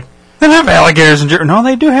Germany. It's like, they don't have alligators in Germany. No,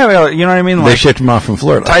 they do have alligators. You know what I mean? Like, they shipped them off from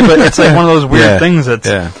Florida. It's like one of those weird things that's...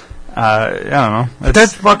 Yeah. I don't know.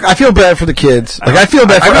 I feel bad for the kids. Like, I feel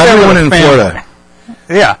bad for everyone in Florida.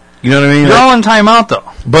 Yeah. You know what I mean? You're all in timeout, though.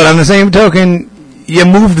 But on the same token, you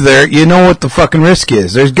moved there, you know what the fucking risk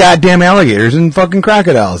is. There's goddamn alligators and fucking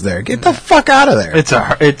crocodiles there. Get the fuck out of there. It's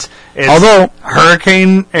although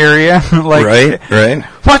hurricane area. Like, right.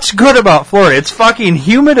 What's good about Florida? It's fucking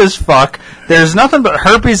humid as fuck. There's nothing but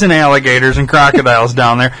herpes and alligators and crocodiles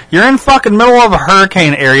down there. You're in fucking middle of a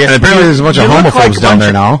hurricane area. And apparently there's a bunch of homophobes down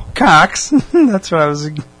there now. Cocks. That's what I was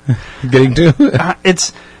getting to.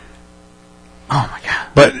 Oh my god.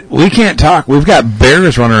 But we can't talk. We've got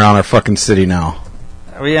bears running around our fucking city now.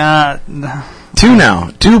 Yeah. 2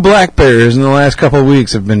 now. 2 black bears in the last couple of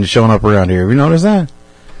weeks have been showing up around here. Have you noticed that?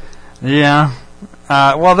 Yeah.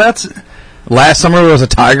 Well, that's... Last summer there was a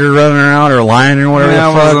tiger running around, or a lion, or whatever.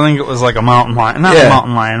 Yeah, I think it was like a mountain lion. Not a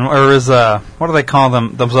mountain lion. Or was, what do they call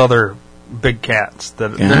them? Those other big cats. They're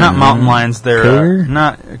not mountain lions. They're cougar?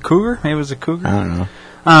 Not... Cougar? Maybe it was a cougar? I don't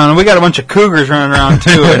know. We got a bunch of cougars running around,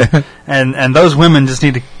 too. and those women just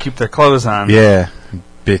need to keep their clothes on. Yeah.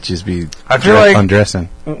 Bitches be undressing.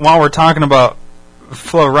 While we're talking about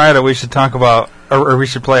Flo Rida, we should talk about, or we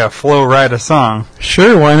should play a Flo Rida song.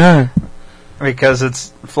 Sure, why not? Because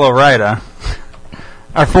it's Flo Rida.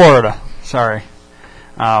 Or Florida, sorry.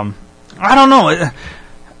 I don't know.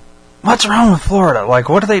 What's wrong with Florida? Like,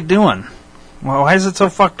 what are they doing? Why is it so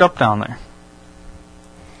fucked up down there?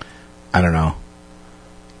 I don't know.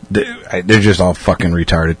 They're just all fucking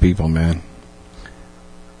retarded people, man.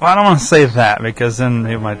 Well, I don't want to say that, because then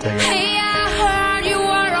people might take it. Hey, I heard you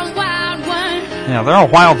were a wild one. Yeah, they're all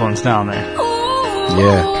wild ones down there.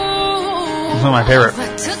 Yeah. It's one of my favorite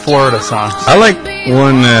Florida songs. I like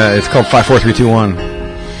one, it's called 54321.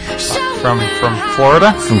 From Florida?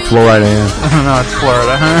 From Florida, yeah. No, it's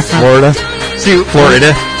Florida. Florida? See,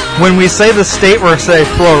 Florida. When we say the state, we're say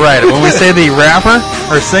Flo Rida. When we say the rapper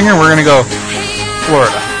or singer, we're going to go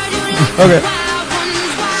Florida. Okay.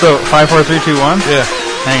 So, 5, 4, 3, 2, 1? Yeah.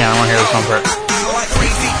 Hang on, I want to hear this one part.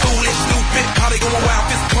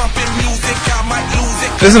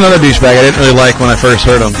 This is another douchebag I didn't really like when I first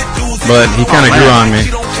heard him, but he kind of grew on me.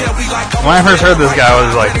 When I first heard this guy, I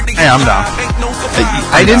was like, hey, I'm down.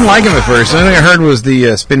 I didn't like him at first. The only thing I heard was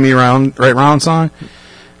the Spin Me Round, Right Round song.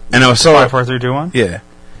 And I was so... 5, 4, 3, 2, 1? Yeah.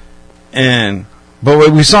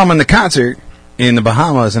 But we saw him in the concert in the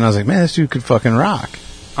Bahamas, and I was like, man, this dude could fucking rock.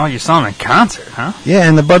 Oh, you saw him in concert, huh? Yeah,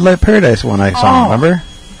 in the Bud Light Paradise one I saw him, remember?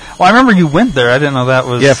 Well, I remember you went there. I didn't know that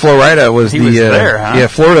was... Yeah, Flo Rida was he was there, huh? Yeah,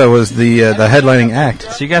 Florida was the headlining act.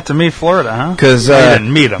 So you got to meet Florida, huh? Because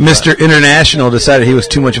didn't meet him, Mr. International decided he was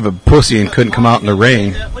too much of a pussy and couldn't come out in the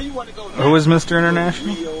rain. Who was Mr.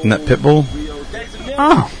 International? Isn't that Pitbull?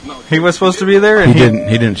 Oh, he was supposed to be there? And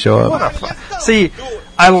he didn't show up. What a See,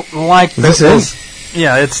 I like Pitbull's...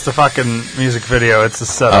 Yeah, it's the fucking music video. It's the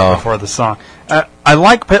setup before the song. I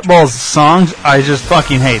like Pitbull's songs. I just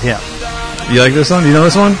fucking hate him. You like this one? Do you know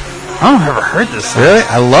this one? I've never heard this song. Really?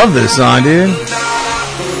 I love this song, dude.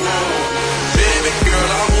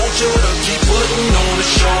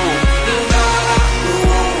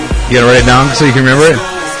 You gotta write it down so you can remember it?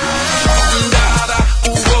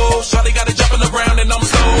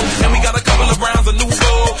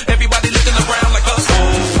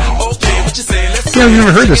 me I've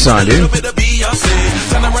never heard this song, dude.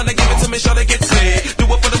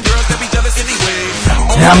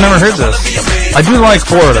 Yeah, I've never heard this. I do like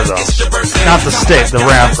Florida, though. Not the state, the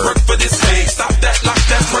rapper.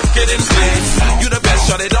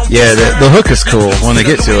 Yeah, the hook is cool when they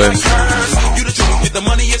get to it.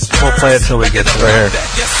 We'll play it till we get to it. Right here.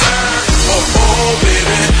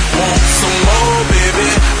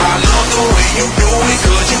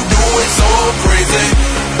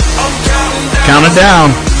 Count it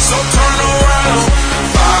down.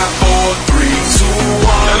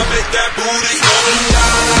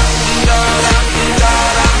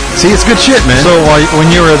 See, it's good shit, man. So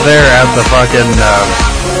when you were there at the fucking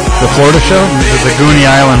the Florida show, the Goonie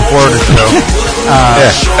Island Florida show,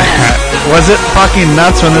 was it fucking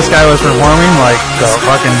nuts when this guy was performing? Like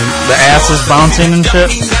the asses bouncing and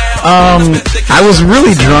shit. I was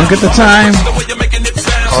really drunk at the time.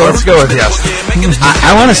 So let's go with yes.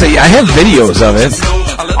 I want to say I have videos of it.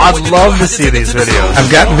 I'd love to see these videos. I've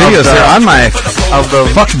got videos there on my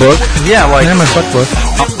fuck book. Yeah, like my fuck book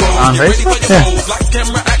on Facebook. Yeah.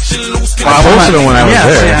 I posted them when I was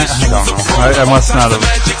there. I don't know. I must not have.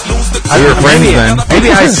 You were friends then.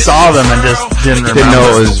 Maybe I saw them and just didn't remember. Didn't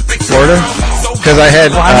know it was Florida? Because I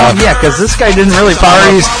had... because this guy didn't really... Far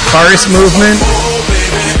East Movement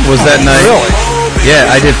was that night. Really?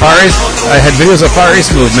 Yeah, I did Far East... I had videos of Far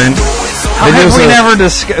East Movement.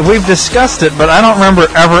 We've discussed it, but I don't remember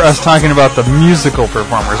ever us talking about the musical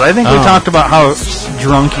performers. I think we talked about how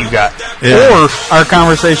drunk you got. Yeah. Or our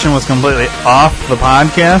conversation was completely off the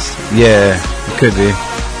podcast. Yeah, it could be.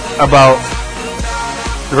 About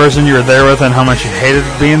the person you were there with and how much you hated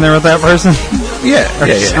being there with that person. Yeah,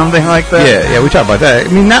 something like that. Yeah, we talked about that. I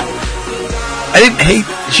mean, I didn't hate.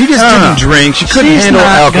 She just didn't drink. She couldn't handle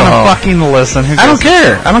alcohol. She's not gonna fucking listen. I don't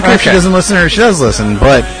care. I don't care if she doesn't listen or if she does listen.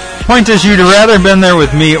 But point is, you'd rather been there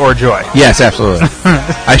with me or Joy. Yes, absolutely.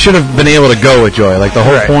 I should have been able to go with Joy. Like the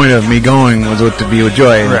whole point of me going was to be with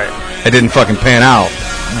Joy. And it didn't fucking pan out.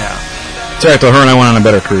 Yeah. Sorry, though. Her and I went on a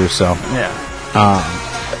better cruise. So yeah.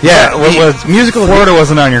 Musical Florida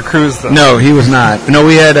wasn't on your cruise, though. No, he was not. No,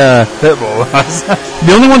 we had Pitbull.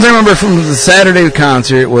 The only ones I remember from the Saturday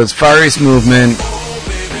concert was Far East Movement,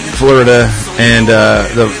 Florida, and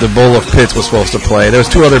the Bowl of Pits was supposed to play. There was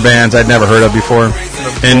two other bands I'd never heard of before,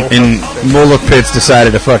 and Bowl of Pits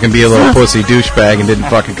decided to fucking be a little pussy douchebag and didn't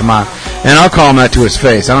fucking come on. And I'll call him that to his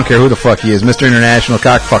face. I don't care who the fuck he is, Mr. International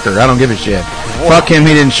Cockfucker. I don't give a shit. Whoa. Fuck him,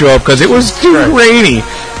 he didn't show up because it was too rainy.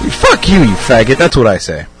 Fuck you, you faggot. That's what I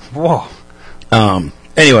say. Whoa.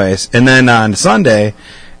 Anyways, and then on Sunday,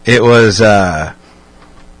 it was Troy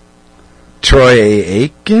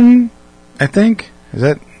Aikman, I think. Is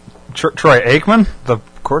that Troy Aikman, the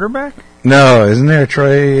quarterback? No, isn't there a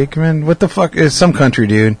Troy Aikman? What the fuck is some country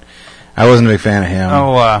dude? I wasn't a big fan of him.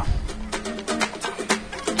 Oh,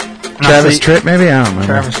 Travis Tritt, maybe? I don't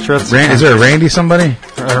remember. Travis Tritt. Is there a Randy somebody?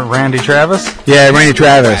 Randy Travis? Yeah, Randy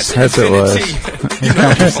Travis. That's what it was. He's a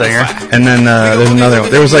country singer. And then there's another one.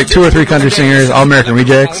 There was like 2 or 3 country singers, All American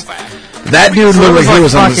Rejects. That dude looked like he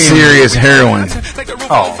was on serious heroin.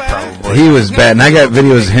 Oh, probably. He was bad, and I got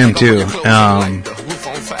videos of him too.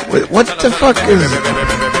 What the fuck is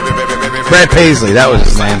Brad Paisley? That was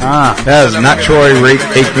his name. That was not Troy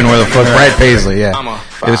Aikman or the fuck. Brad Paisley, yeah.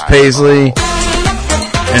 It was Paisley.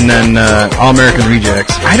 And then All American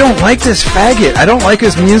Rejects. I don't like this faggot. I don't like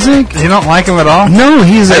his music. You don't like him at all? No,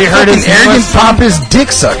 he's a fucking arrogant pompous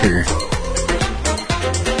dick sucker.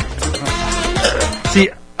 See,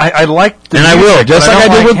 I like the and music, I will, just like I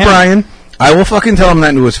did with him. Brian. I will fucking tell him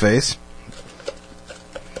that into his face.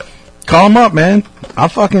 Call him up, man. I'll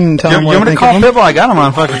fucking tell him what I think of him. You want me to call Pitbull? I got him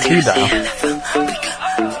on fucking speed dial.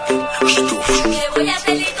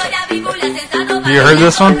 You heard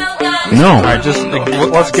this one? No. All right, just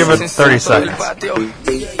let's give it 30 seconds.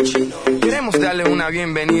 Queremos darle una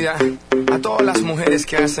bienvenida a todas las mujeres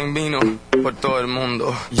que hacen vino por todo el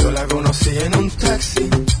mundo. Yo la conocí en un taxi.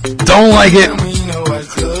 Don't like it.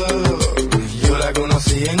 Yo la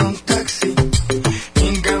conocí en un taxi.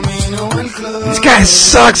 This guy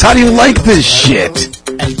sucks. How do you like this shit?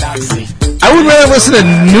 I would rather listen to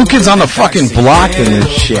New Kids on the fucking Block than this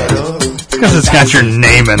shit. Because it's got your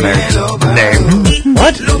name in their name.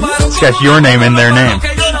 What? It's got your name in their name.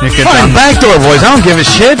 Fine, Backdoor Boys. I don't give a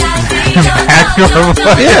shit. Backdoor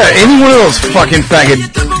Boys? Yeah, any one of those fucking faggot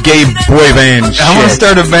gay boy band shit. I want to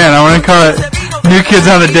start a band. I want to call it New Kids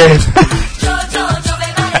on the Date.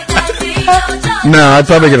 No, I'd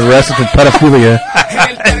probably get arrested for pedophilia.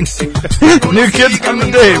 New Kids on the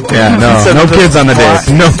Date. Yeah, no kids on the date.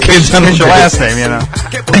 No kids on the date. It's your last name, you know.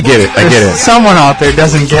 I get it. Someone out there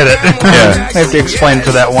doesn't get it. Yeah. I have to explain it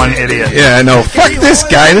to that one idiot. Yeah, I know. Fuck this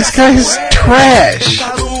guy. This guy's trash.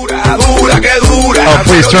 Oh,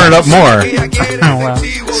 please turn it up more. Wow.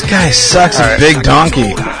 This guy sucks a big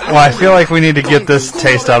donkey. Well, I feel like we need to get this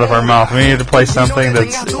taste out of our mouth. We need to play something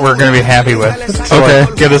that's we're going to be happy with. So okay.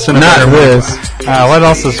 Like, get us in a Not better this. mood. What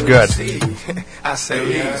else is good?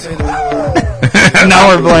 Now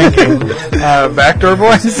we're blanking. Backdoor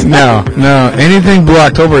Boys? No. Anything Blue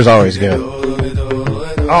October is always good.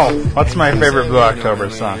 Oh, what's my favorite Blue October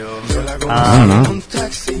song? I don't know.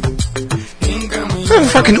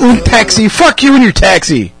 Fucking taxi. Fuck you and your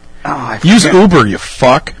taxi. Oh, Use Uber, you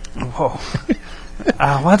fuck. Whoa.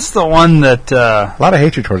 What's the one that... a lot of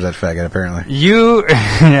hatred towards that faggot, apparently.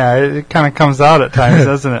 Yeah, it kind of comes out at times,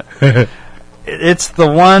 doesn't it? It's the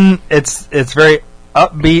one, it's very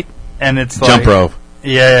upbeat, and it's like... Jump Rope.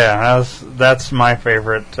 Yeah, that's my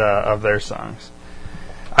favorite of their songs.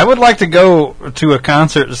 I would like to go to a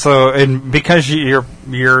concert, because you're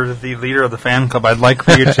the leader of the fan club, I'd like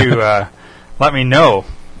for you to let me know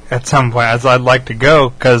at some point, as I'd like to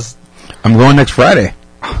go, because... I'm going next Friday.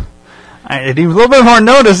 I need a little bit more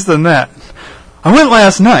notice than that. I went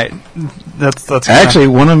last night. That's actually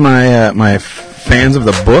one of my fans of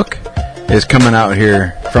the book is coming out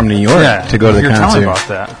here from New York to go to the concert. You're telling about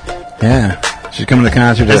that. Yeah, she's coming to the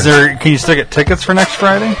concert. Can you still get tickets for next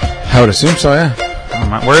Friday? I would assume so. Yeah.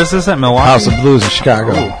 Where is this at? Milwaukee? House of Blues in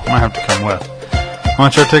Chicago. Ooh, I might have to come with. How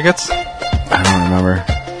much are tickets? I don't remember.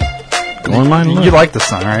 Go online. You like this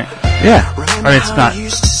song, right? Yeah. I mean,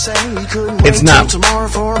 it's not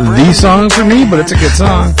the song for me, but it's a good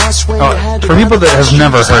song. Oh, for people that have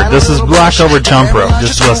never heard, this is Blue October Jump Rope.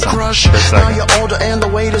 Just listen for a second.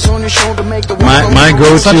 My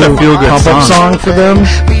go-to pump-up song for them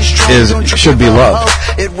is Should Be Loved.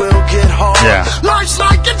 Yeah.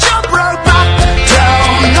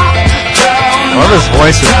 I love his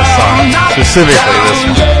voice in this song, specifically this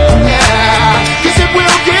one.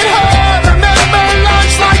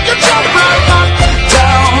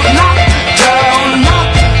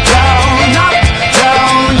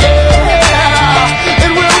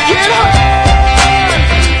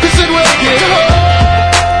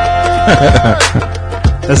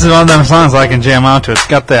 This is one of them songs I can jam out to. It's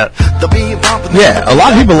got that. Yeah, a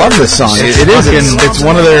lot of people love this song. It's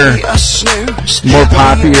one of their more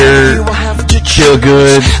popular, feel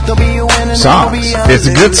good songs. It's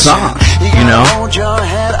a good song, you know.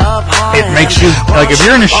 It makes you like if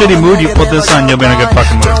you're in a shitty mood, you put this on, you'll be in a good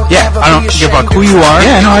fucking mood. Yeah, I don't give a fuck who you are.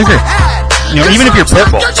 Yeah, no, I agree. You know, even if you're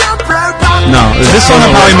Pitbull. No, this song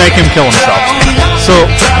will probably make him kill himself. So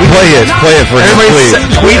play it for him, please.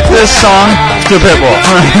 Tweet this song to Pitbull.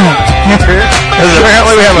 Because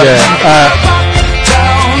apparently we have a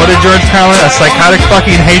what did George call it? A psychotic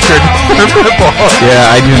fucking hatred for Pitbull.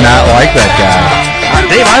 Yeah, I do not like that guy.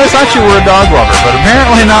 Dave, I thought you were a dog lover, but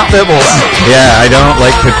apparently not Pitbulls. Yeah, I don't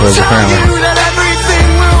like Pitbulls, apparently.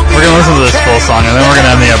 We're going to listen to this full song, and then we're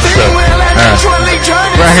going to end the episode. Alright.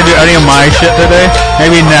 We're not going to do any of my shit today.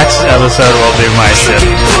 Maybe next episode we'll do my shit.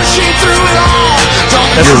 You're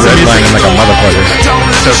redlining like a motherfucker.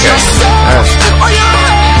 It's okay.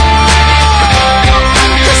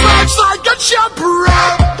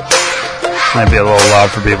 Might be a little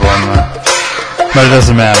loud for people, but it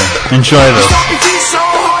doesn't matter. Enjoy this.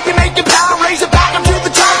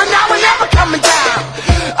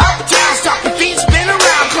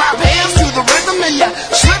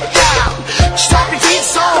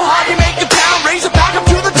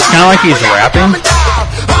 It's kind of like he's rapping,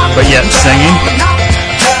 but yet singing.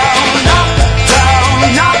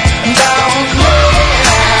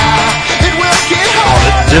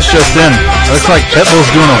 This just in. It looks like Pitbull's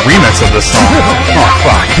doing a remix of this song. Oh,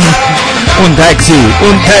 fuck. Un taxi,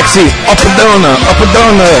 up and down.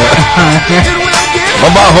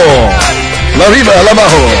 Abajo, la arriba, la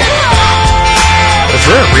abajo. Is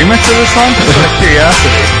there a remix of this song? Just out of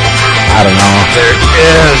curiosity. I don't know. There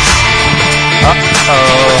is.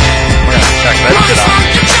 Uh-oh. We're gonna check that shit out.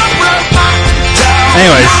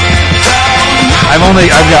 Anyways,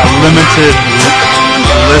 I've got limited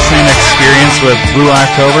listening experience with Blue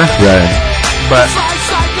October. Right. But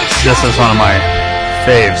this is one of my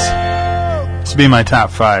faves. This will be my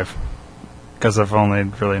top 5. Because I've only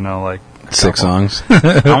really know like 6 songs.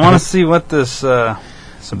 I want to see what this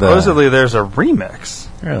supposedly there's a remix.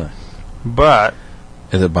 Really? But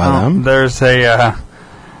is it by them? There's a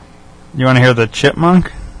you want to hear the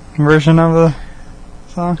Chipmunk version of the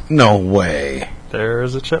song? No way. There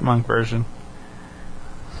is a Chipmunk version.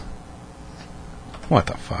 What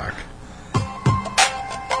the fuck?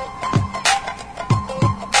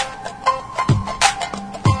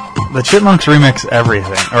 The Chipmunks remix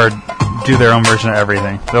everything, or do their own version of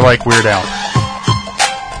everything. They're like Weird Al.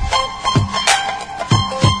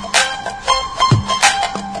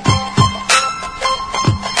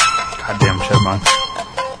 Chipmunks.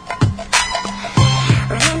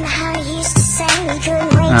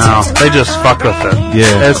 No, they just fuck with it.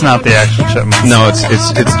 Yeah. It's not the actual Chipmunks. No, it's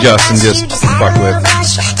Justin just fuck with.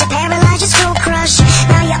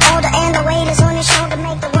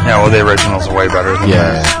 Yeah, well, the originals are way better than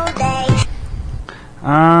that.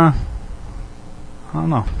 I don't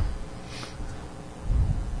know.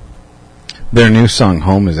 Their new song,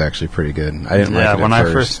 Home, is actually pretty good. I didn't like it at when first.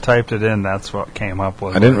 I first typed it in, that's what came up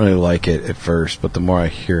with. I didn't really like it at first, but the more I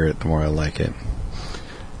hear it, the more I like it.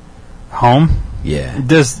 Home? Yeah.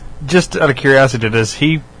 Just out of curiosity,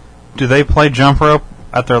 do they play Jump Rope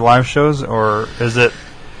at their live shows, or is it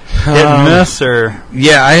hit and miss, or?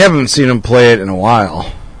 Yeah, I haven't seen them play it in a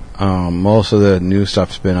while. Most of the new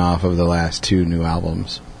stuff's been off of the last 2 new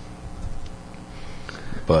albums.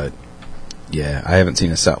 But, yeah, I haven't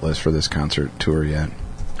seen a set list for this concert tour yet.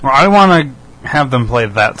 Well, I want to have them play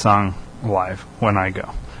that song live when I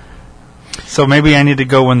go. So maybe I need to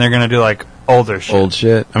go when they're going to do, like, older shit. Old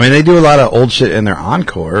shit. I mean, they do a lot of old shit in their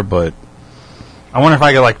encore, but... I wonder if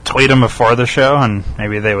I could, like, tweet them before the show, and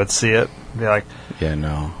maybe they would see it. Be like, yeah,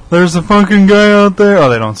 no. There's a fucking guy out there. Oh,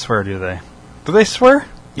 they don't swear, do they? Do they swear?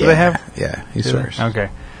 Do they have? Yeah, he swears. Okay.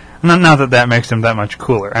 Not that makes him that much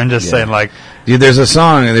cooler. I'm just saying, like... Dude, there's a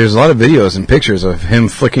song, and there's a lot of videos and pictures of him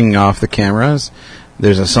flicking off the cameras.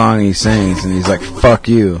 There's a song he sings, and he's like, fuck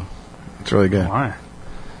you. It's really good. Why?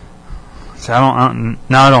 See, now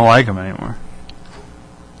I don't like him anymore.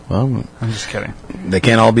 Well, I'm just kidding. They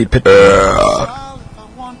can't all be Pitbull.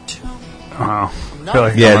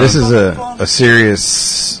 Yeah, this is a serious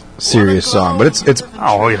song, but it's.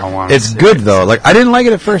 Oh, you don't want. It's good though. Like I didn't like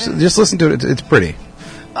it at first. Just listen to it. It's pretty.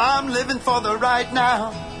 I'm living for the right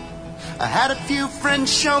now. I had a few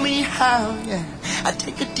friends show me how. Yeah, I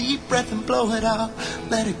take a deep breath and blow it out.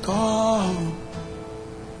 Let it go.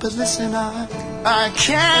 But listen, I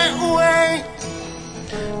can't wait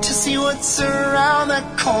to see what's around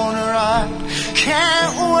that corner. I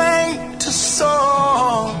can't wait to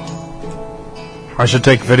soar. I should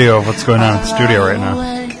take video of what's going on in the studio right now.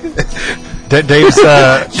 Dave's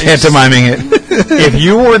pantomiming it. If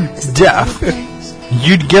you were deaf,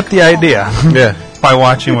 you'd get the idea. Yeah. By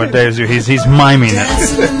watching what Dave's doing. He's miming it.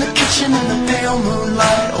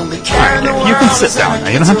 You can sit down now.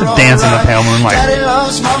 You don't have to dance in the pale moonlight.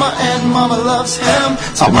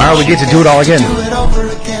 Tomorrow we get to do it all again.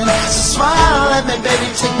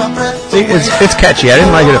 See, it's catchy. I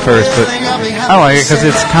didn't like it at first, but I like it because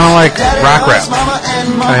it's kind of like rock rap.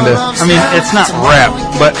 Kind of. I mean, it's not rap,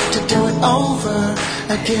 but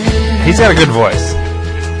he's got a good voice.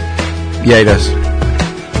 Yeah, he does.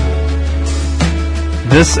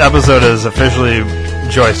 This episode is officially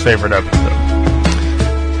Joy's favorite episode.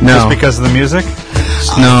 No. Just because of the music?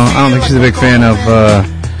 No, I don't think she's a big fan of the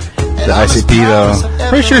ICP, though.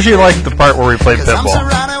 Pretty sure she liked the part where we played Pitbull.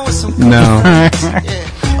 No.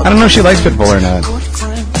 I don't know if she likes Pitbull or not.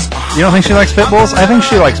 You don't think she likes Pitbulls? I think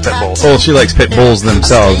she likes Pitbulls. Well, she likes Pitbulls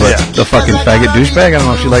themselves, but the fucking faggot douchebag, I don't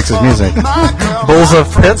know if she likes his music. Bulls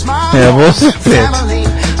of Pit? Yeah, Bulls of Pit.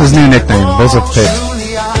 It's his new nickname, Bulls of Pit.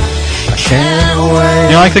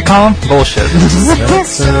 You like to call him? Bullshit.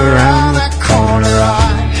 That's around the corner.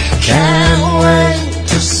 I can't wait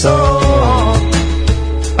to soar.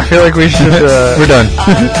 I feel like we should. We're done.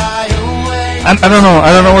 I don't know.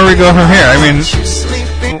 I don't know where we go from here. I mean,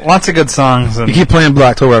 lots of good songs. And you keep playing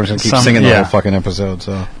Black October. I'm just gonna keep singing the yeah. whole fucking episode.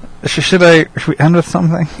 So should we end with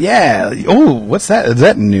something? Yeah. Oh, what's that? Is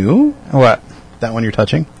that new? What? That one you're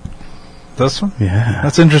touching? This one? Yeah.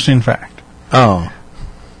 That's an interesting fact. Oh.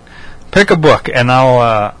 Pick a book, and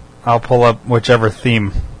I'll pull up whichever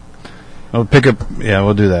theme. We'll pick up. Yeah,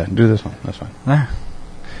 we'll do that. Do this one. That's fine. There.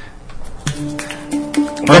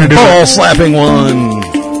 The ball slapping one.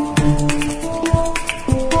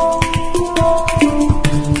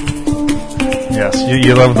 Yes,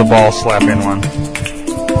 you love the ball slapping one.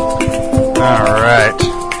 All right.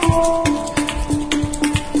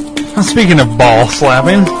 Speaking of ball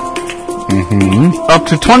slapping, up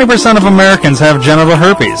to 20% of Americans have genital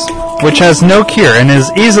herpes, which has no cure and is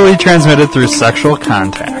easily transmitted through sexual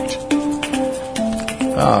contact.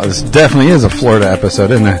 Oh, this definitely is a Florida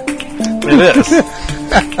episode, isn't it? It is.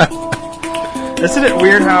 Isn't it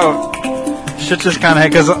weird how shit just kind of...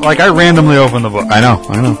 Because, like, I randomly opened the book. I know.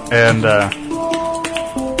 And,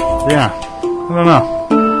 yeah. I don't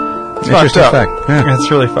know. It's fucked up. Fact. Yeah. It's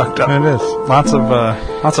really fucked up. It is. Lots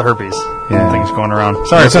of herpes. Yeah. Things going around.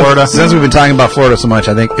 Sorry, since, Florida. Since we've been talking about Florida so much,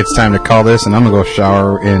 I think it's time to call this, and I'm going to go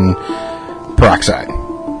shower in peroxide.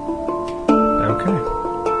 Okay.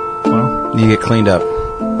 Well, you get cleaned up.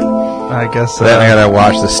 I guess... Then I got to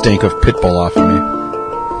wash the stink of Pitbull off of me.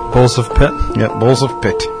 Bulls of Pit? Yep, Bulls of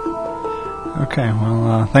Pit. Okay,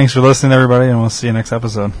 well, thanks for listening, everybody, and we'll see you next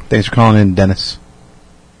episode. Thanks for calling in, Dennis.